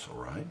space capsule,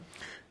 right?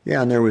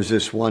 Yeah, and there was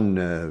this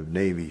one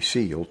Navy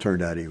SEAL,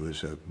 turned out he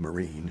was a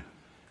Marine,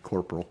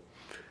 corporal.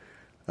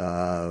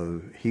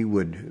 He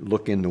would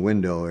look in the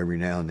window every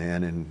now and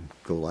then and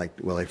go like,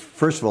 well,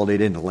 first of all, they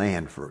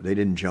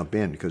didn't jump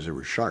in because there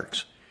were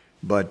sharks.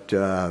 But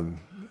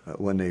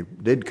when they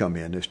did come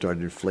in, they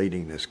started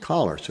inflating this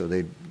collar, so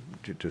they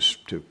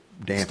just to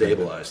dampen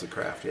stabilize the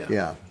craft. Yeah.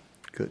 Yeah,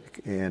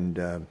 and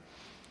the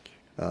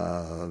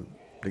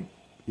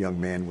young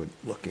man would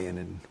look in,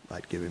 and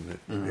I'd give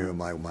him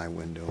my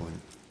window,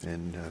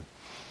 and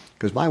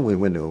because my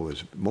window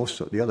was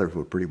the others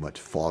were pretty much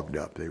fogged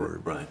up. They were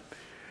right.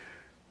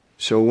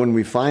 So when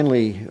we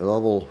finally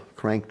Lovell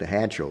cranked the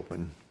hatch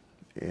open,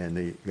 and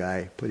the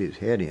guy put his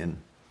head in,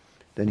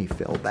 then he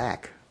fell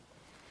back.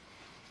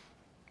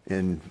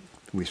 And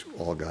we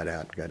all got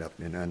up,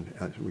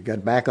 and we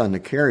got back on the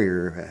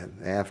carrier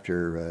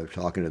after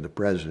talking to the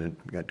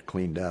president, got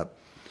cleaned up,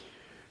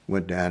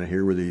 went down, and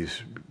here were the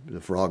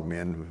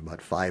frogmen,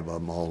 about 5 of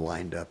them all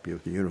lined up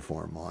with the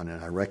uniform on,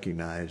 and I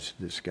recognized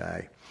this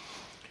guy.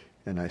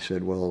 And I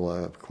said,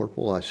 well,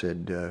 Corporal, I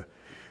said,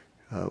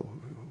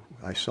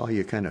 I saw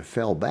you kind of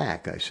fell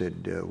back. I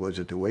said, was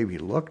it the way we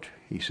looked?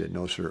 He said,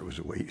 no, sir, it was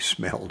the way you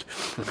smelled.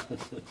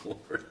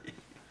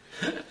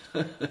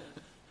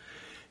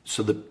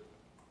 So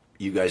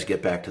you guys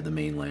get back to the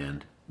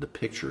mainland. The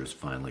picture is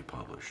finally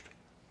published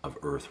of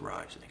Earth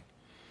rising.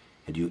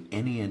 Had you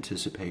any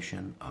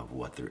anticipation of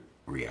what the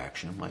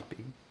reaction might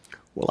be?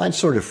 Well, I'd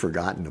sort of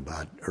forgotten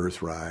about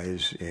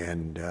Earthrise,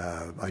 and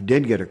I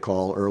did get a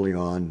call early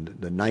on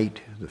the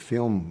night the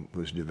film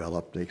was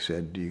developed. They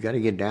said, you got to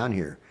get down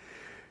here.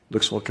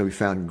 Looks like we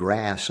found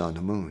grass on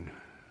the moon.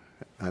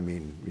 I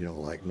mean, you know,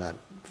 like not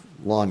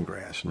lawn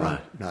grass,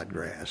 not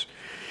grass.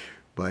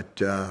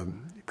 But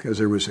because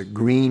there was a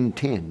green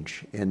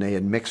tinge, and they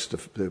had mixed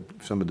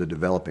some of the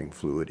developing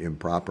fluid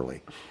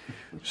improperly.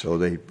 So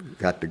they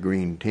got the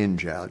green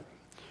tinge out.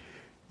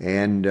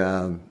 And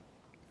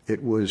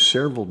it was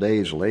several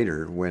days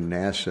later when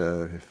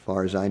NASA, as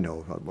far as I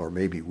know, or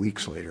maybe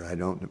weeks later,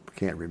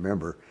 can't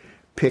remember,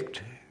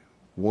 picked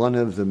one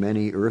of the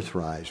many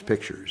Earthrise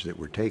pictures that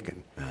were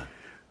taken.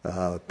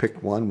 Yeah.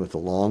 Picked one with the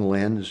long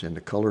lens and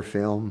the color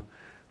film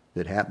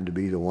that happened to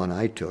be the one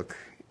I took,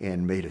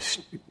 and they're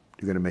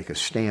going to make a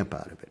stamp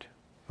out of it,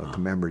 a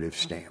commemorative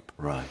stamp.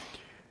 Right.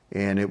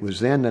 And it was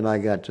then that I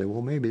got to,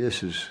 well, maybe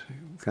this is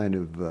kind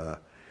of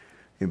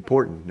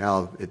important.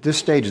 Now, at this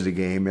stage of the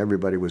game,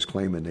 everybody was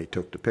claiming they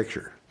took the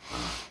picture.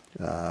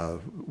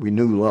 We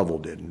knew Lovell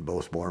didn't,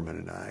 both Borman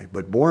and I,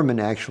 but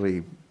Borman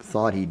actually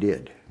thought he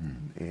did.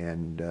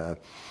 And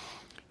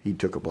he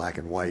took a black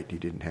and white. He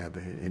didn't have,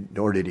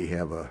 nor did he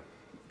have a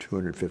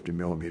 250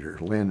 millimeter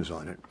lens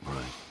on it.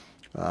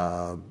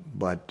 Right.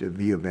 But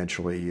he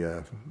eventually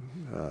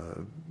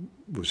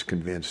was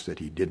convinced that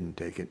he didn't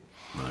take it.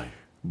 Right.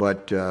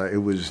 But it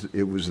was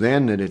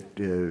then that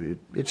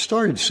it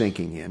started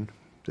sinking in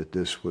that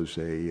this was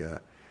a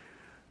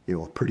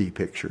pretty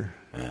picture.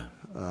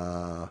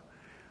 Yeah.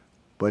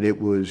 But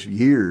it was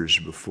years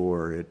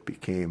before it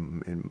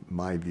became, in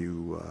my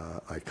view,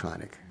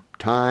 iconic.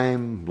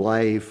 Time,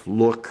 Life,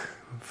 Look,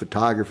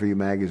 Photography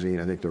magazine,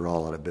 I think they're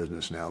all out of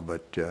business now,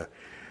 but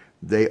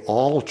they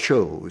all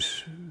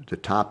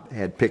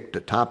had picked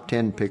the top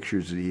 10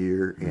 pictures of the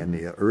year, and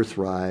the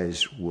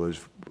Earthrise was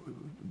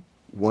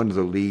one of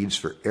the leads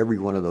for every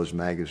one of those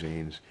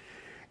magazines,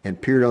 and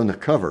appeared on the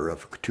cover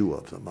of 2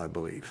 of them, I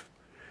believe.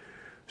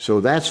 So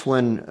that's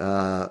when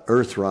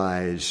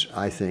Earthrise,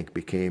 I think,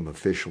 became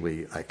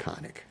officially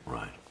iconic.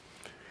 Right.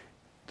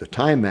 The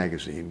Time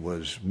magazine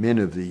was Min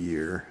of the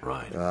Year.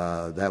 Right.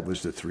 That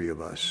was the 3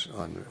 of us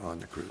on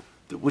the crew.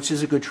 Which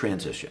is a good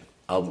transition.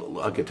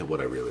 I'll get to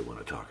what I really want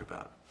to talk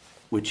about,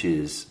 which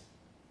is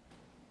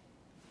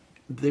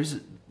there's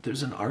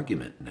an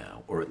argument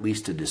now, or at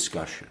least a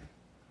discussion,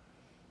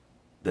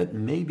 that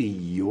maybe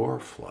your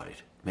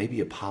flight, maybe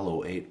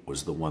Apollo 8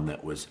 was the one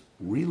that was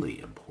really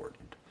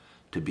important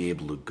to be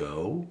able to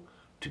go,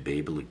 to be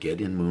able to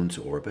get in Moon's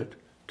orbit,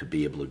 to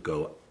be able to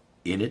go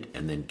in it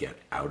and then get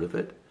out of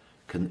it.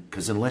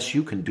 Because unless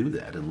you can do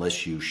that,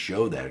 unless you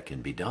show that it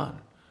can be done,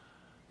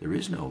 there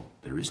is no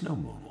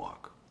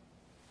moonwalk.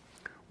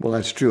 Well,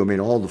 that's true. I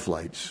mean, all the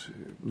flights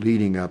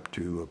leading up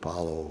to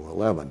Apollo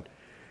 11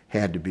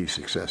 had to be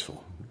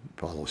successful.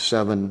 Apollo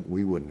 7,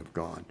 we wouldn't have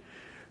gone.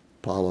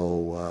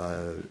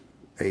 Apollo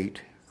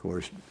 8, of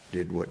course,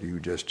 did what you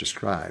just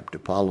described.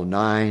 Apollo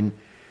 9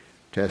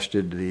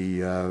 tested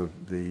the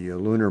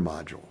lunar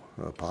module.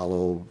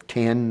 Apollo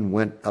 10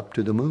 went up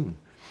to the moon.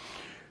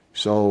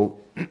 So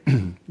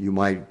you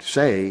might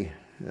say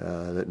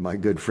that my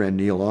good friend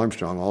Neil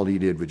Armstrong, all he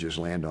did was just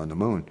land on the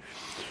moon.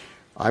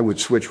 I would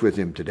switch with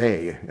him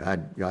today.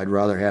 I'd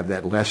rather have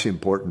that less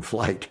important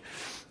flight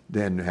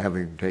than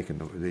having taken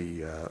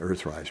the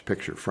Earthrise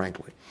picture,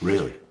 frankly.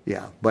 Really?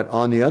 Yeah. But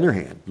on the other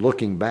hand,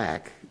 looking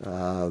back,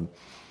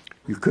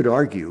 you could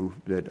argue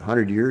that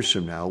 100 years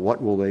from now,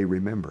 what will they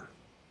remember?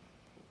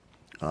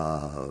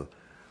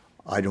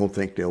 I don't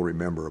think they'll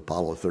remember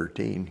Apollo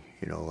 13.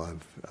 You know,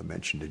 I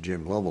mentioned to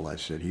Jim Lovell,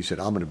 he said,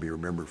 I'm going to be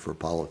remembered for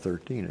Apollo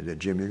 13. I said,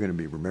 Jim, you're going to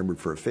be remembered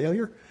for a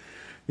failure?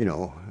 You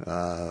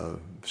know,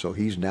 so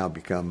he's now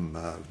become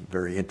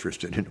very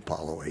interested in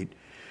Apollo 8.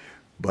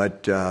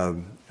 But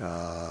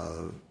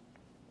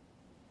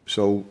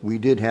so we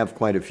did have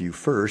quite a few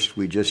firsts.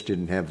 We just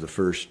didn't have the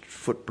first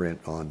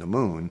footprint on the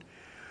moon.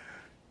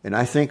 And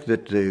I think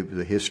that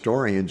the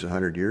historians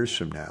 100 years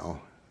from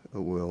now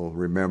will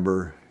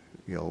remember,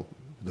 you know,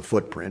 the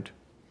footprint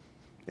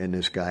and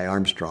this guy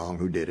Armstrong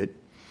who did it,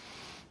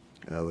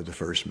 was the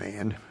first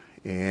man.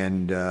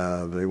 And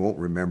they won't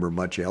remember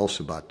much else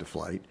about the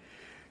flight.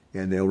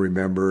 And they'll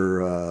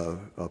remember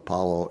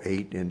Apollo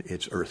 8 and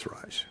its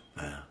Earthrise.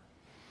 Yeah.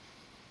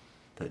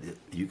 That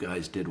you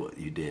guys did what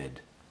you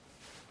did.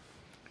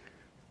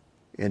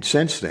 And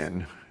since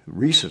then,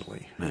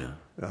 recently, Yeah.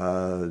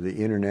 The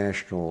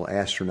International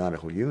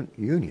Astronautical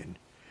Union,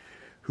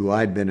 who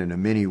I'd been in a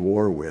mini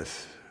war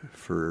with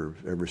for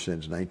ever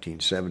since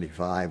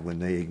 1975, when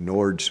they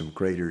ignored some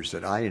craters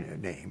that I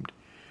named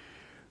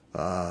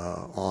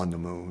on the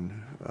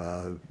moon,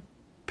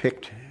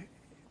 picked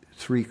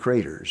 3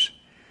 craters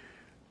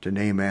to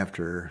name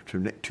after,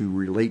 to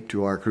relate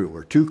to our crew,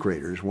 or 2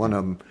 craters, one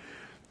of them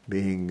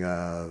being,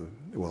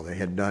 well, they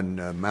had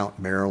done Mount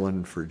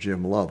Maryland for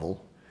Jim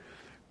Lovell,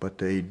 but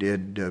they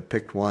did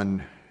picked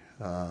one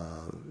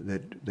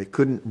that they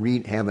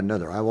couldn't have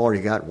another. I've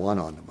already got one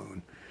on the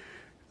moon,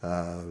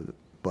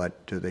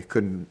 but they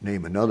couldn't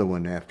name another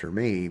one after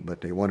me,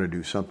 but they wanted to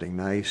do something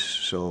nice,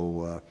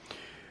 so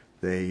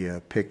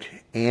they picked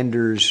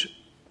Anders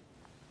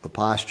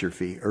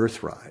apostrophe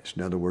Earthrise.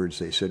 In other words,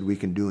 they said we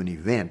can do an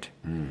event,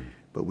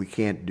 but we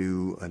can't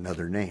do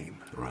another name.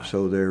 Right.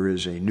 So there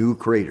is a new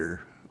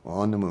crater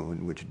on the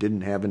moon which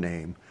didn't have a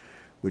name,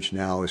 which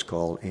now is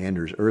called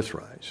Anders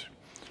Earthrise.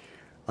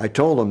 I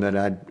told them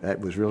that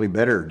was really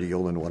better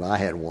deal than what I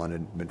had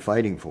wanted, been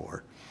fighting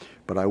for,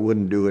 but I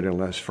wouldn't do it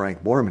unless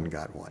Frank Borman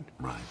got one.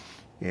 Right.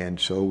 And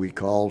so we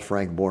called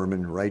Frank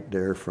Borman right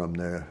there from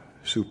the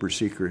super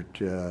secret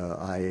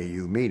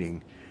IAU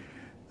meeting,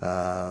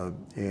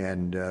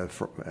 and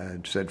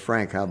said,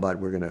 Frank, how about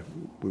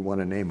we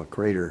want to name a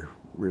crater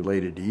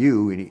related to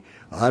you? And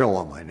I don't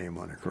want my name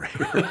on a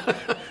crater.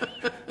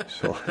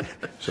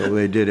 so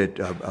they did it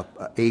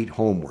 8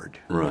 homeward.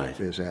 Right.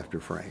 Is after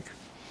Frank.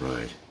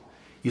 Right.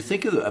 You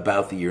think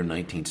about the year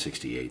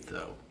 1968,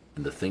 though,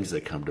 and the things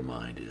that come to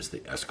mind is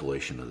the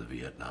escalation of the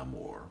Vietnam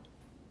War.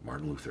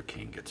 Martin Luther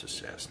King gets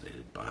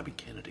assassinated. Bobby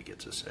Kennedy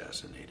gets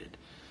assassinated.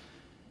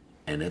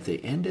 And at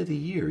the end of the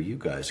year, you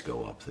guys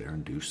go up there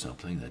and do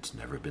something that's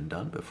never been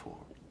done before.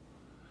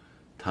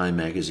 Time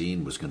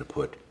magazine was going to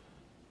put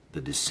the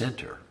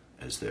dissenter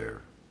as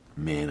their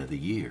man of the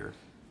year,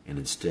 and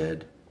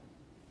instead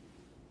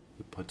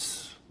it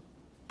puts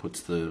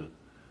the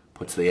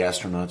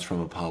astronauts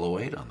from Apollo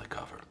 8 on the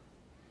cover.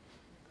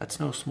 That's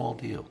no small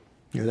deal.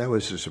 Yeah, that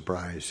was a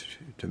surprise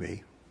to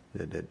me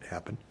that it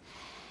happened.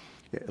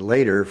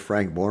 Later,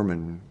 Frank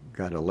Borman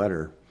got a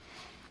letter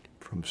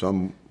from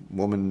some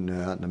woman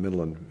out in the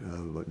middle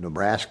of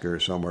Nebraska or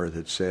somewhere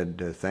that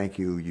said, thank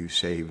you, you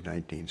saved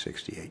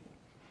 1968,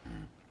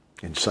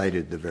 and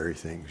cited the very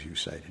things you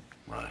cited.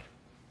 Right.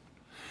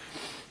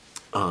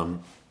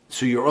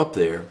 So you're up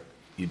there,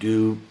 you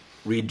do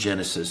read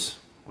Genesis,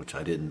 which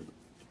I didn't,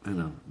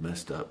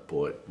 messed up.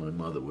 Boy, my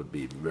mother would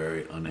be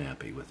very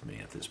unhappy with me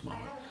at this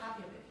moment. I have a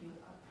copy of it if you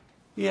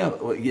Yeah,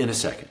 well, in a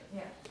second.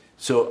 Yeah.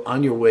 So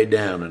on your way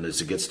down, and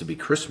as it gets to be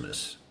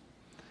Christmas,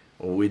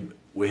 well,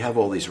 we have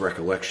all these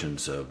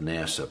recollections of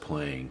NASA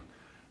playing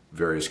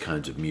various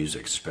kinds of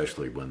music,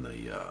 especially when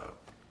the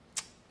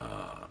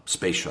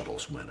space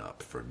shuttles went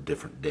up for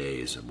different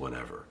days and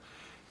whatever.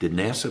 Did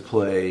NASA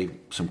play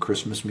some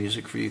Christmas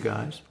music for you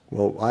guys?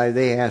 Well,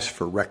 they asked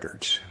for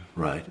records.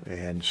 Right.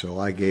 And so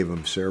I gave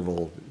them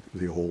several,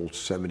 the old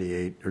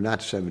 78, or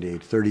not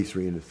 78,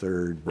 33 and a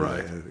third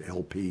Right.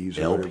 LPs.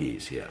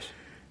 LPs, yes.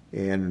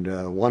 And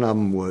one of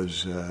them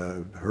was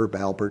Herb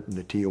Alpert and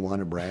the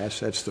Tijuana Brass.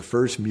 That's the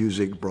first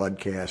music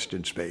broadcast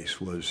in space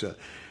was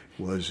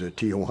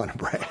Tijuana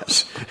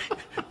Brass.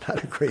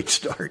 Not a great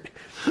start.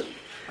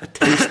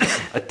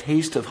 A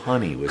Taste of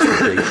Honey was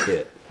the big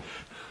hit.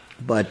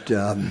 But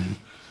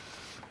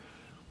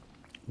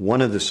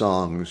one of the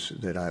songs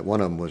one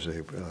of them was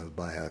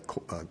by a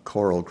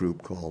choral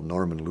group called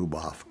Norman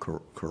Luboff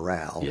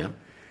Chorale. Yeah.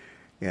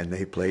 And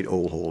they played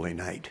Old Holy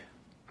Night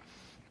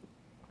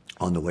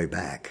on the way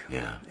back.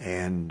 Yeah.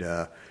 And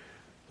the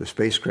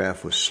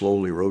spacecraft was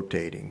slowly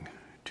rotating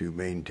to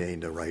maintain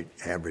the right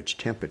average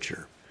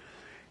temperature.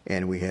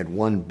 And we had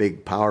one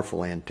big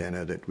powerful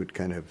antenna that would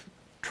kind of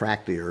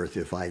track the Earth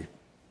if I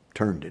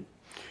turned it.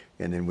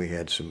 And then we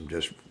had some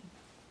just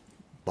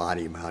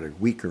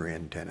body-mounted weaker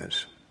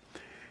antennas.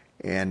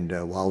 And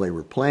while they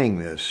were playing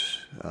this,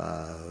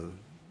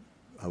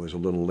 I was a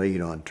little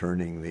late on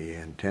turning the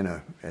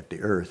antenna at the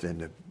Earth,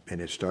 and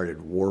it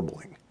started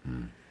warbling.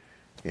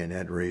 And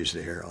that raised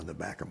the hair on the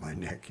back of my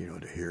neck, to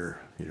hear,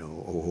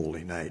 "Oh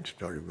Holy Night"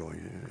 started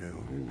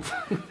going,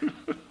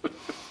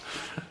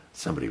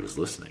 Somebody was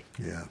listening.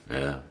 Yeah.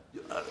 Yeah.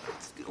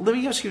 Let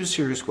me ask you a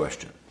serious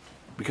question,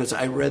 because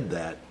I read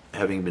that,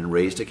 having been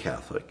raised a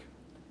Catholic,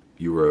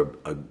 you were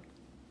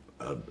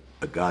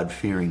a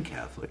God-fearing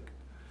Catholic.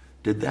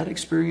 Did that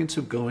experience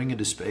of going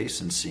into space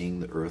and seeing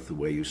the Earth the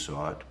way you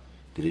saw it,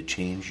 did it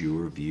change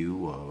your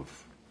view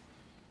of,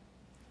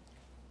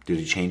 did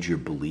it change your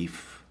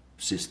belief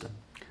system?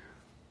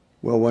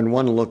 Well, when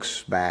one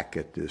looks back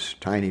at this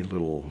tiny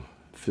little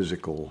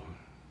physical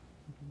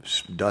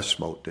dust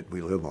mote that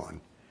we live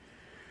on,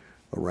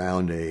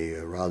 around a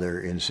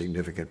rather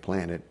insignificant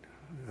planet,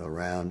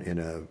 around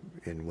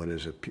in what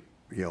is a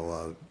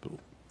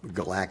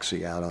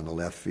galaxy out on the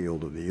left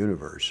field of the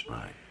universe.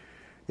 Right.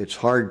 It's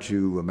hard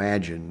to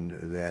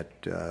imagine that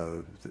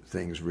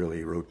things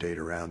really rotate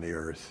around the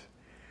Earth,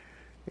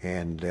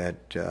 and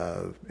that,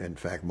 in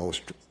fact,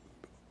 most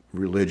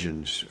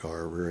religions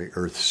are very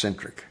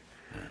Earth-centric.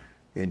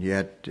 And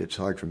yet, it's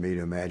hard for me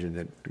to imagine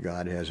that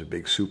God has a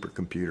big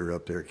supercomputer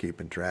up there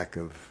keeping track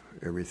of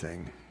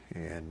everything.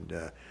 And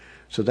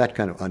so that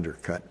kind of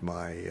undercut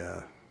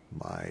my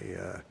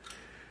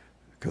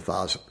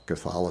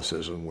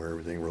Catholicism, where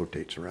everything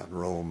rotates around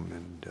Rome.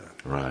 And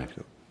right.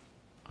 So.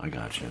 I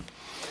got you.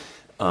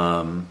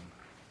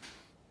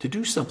 To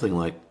do something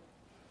like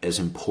as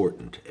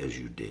important as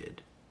you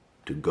did,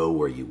 to go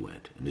where you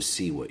went and to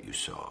see what you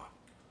saw,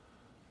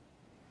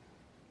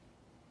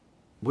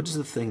 what is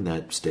the thing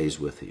that stays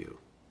with you?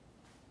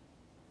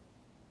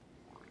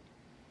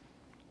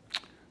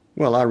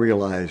 Well, I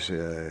realize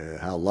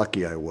how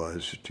lucky I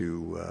was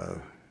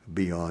to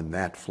be on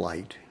that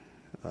flight.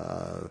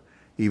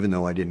 Even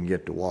though I didn't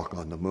get to walk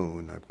on the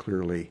moon, I've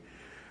clearly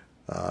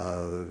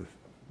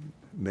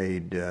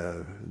made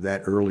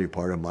that early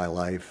part of my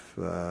life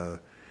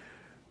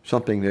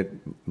something that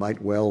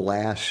might well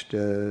last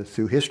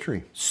through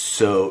history.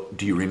 So,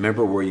 do you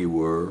remember where you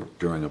were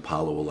during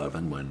Apollo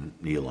 11 when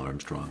Neil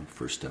Armstrong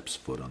first steps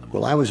foot on the moon?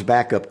 Well, I was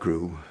backup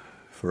crew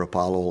for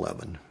Apollo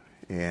 11,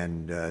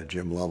 and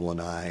Jim Lovell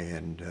and I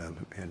and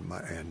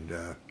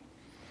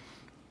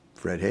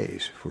Fred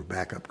Hayes were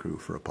backup crew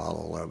for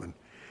Apollo 11.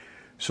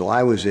 So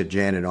I was at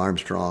Janet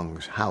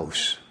Armstrong's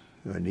house,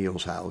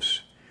 Neil's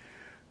house,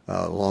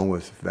 along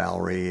with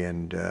Valerie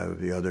and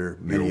the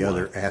many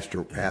other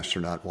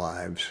astronaut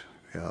wives,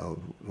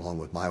 along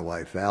with my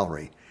wife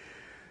Valerie,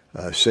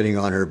 sitting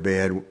on her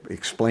bed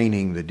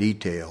explaining the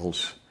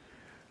details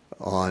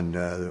on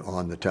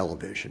the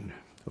television.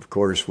 Of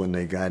course, when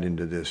they got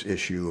into this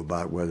issue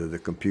about whether the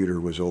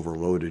computer was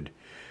overloaded,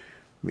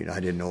 I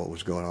didn't know what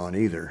was going on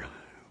either.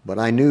 But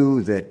I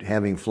knew that,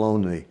 having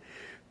flown the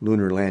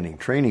lunar landing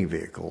training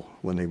vehicle,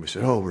 when they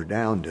said, "Oh, we're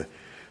down to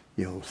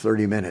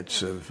 30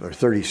 minutes or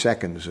 30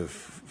 seconds of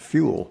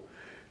fuel,"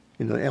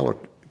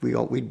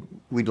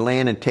 we'd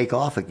land and take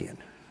off again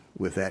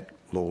with that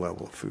low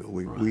level of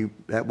fuel.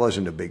 That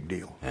wasn't a big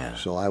deal. Yeah.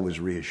 So I was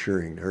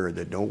reassuring her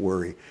that, don't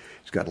worry,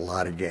 it's got a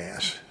lot of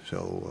gas,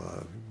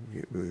 so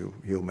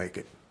he'll make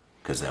it.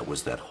 Because that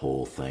was that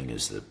whole thing,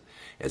 has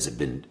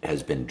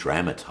been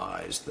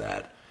dramatized,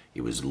 that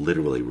it was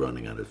literally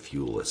running out of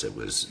fuel as it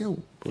was.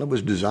 Well, it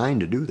was designed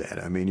to do that.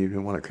 You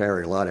didn't want to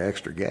carry a lot of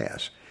extra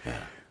gas. Yeah.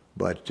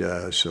 But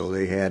so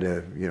they had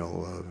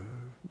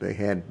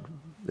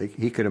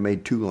he could have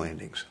made 2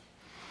 landings.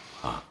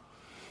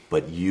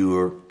 But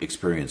your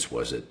experience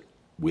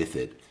with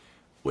it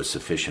was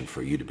sufficient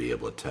for you to be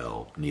able to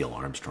tell Neil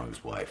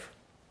Armstrong's wife,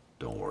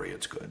 "Don't worry,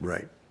 it's good."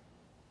 Right.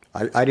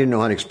 I didn't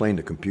know how to explain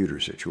the computer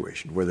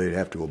situation, where they'd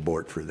have to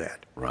abort for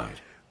that.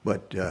 Right.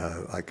 But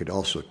I could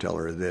also tell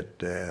her that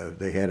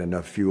they had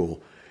enough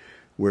fuel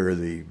where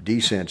the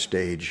descent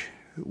stage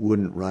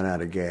wouldn't run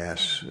out of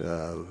gas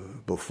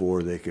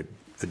before they could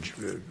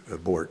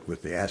abort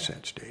with the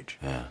ascent stage.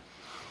 Yeah.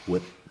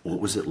 What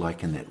was it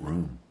like in that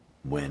room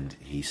when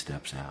he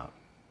steps out?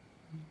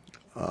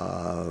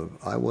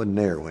 I wasn't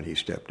there when he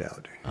stepped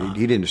out.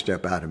 He didn't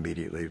step out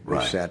immediately.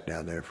 Right. We sat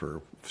down there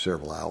for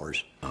several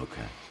hours.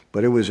 Okay.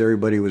 But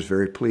everybody was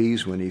very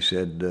pleased when he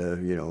said,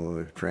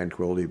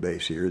 Tranquility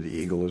Base here, the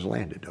Eagle has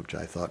landed, which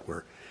I thought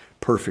were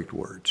perfect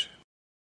words.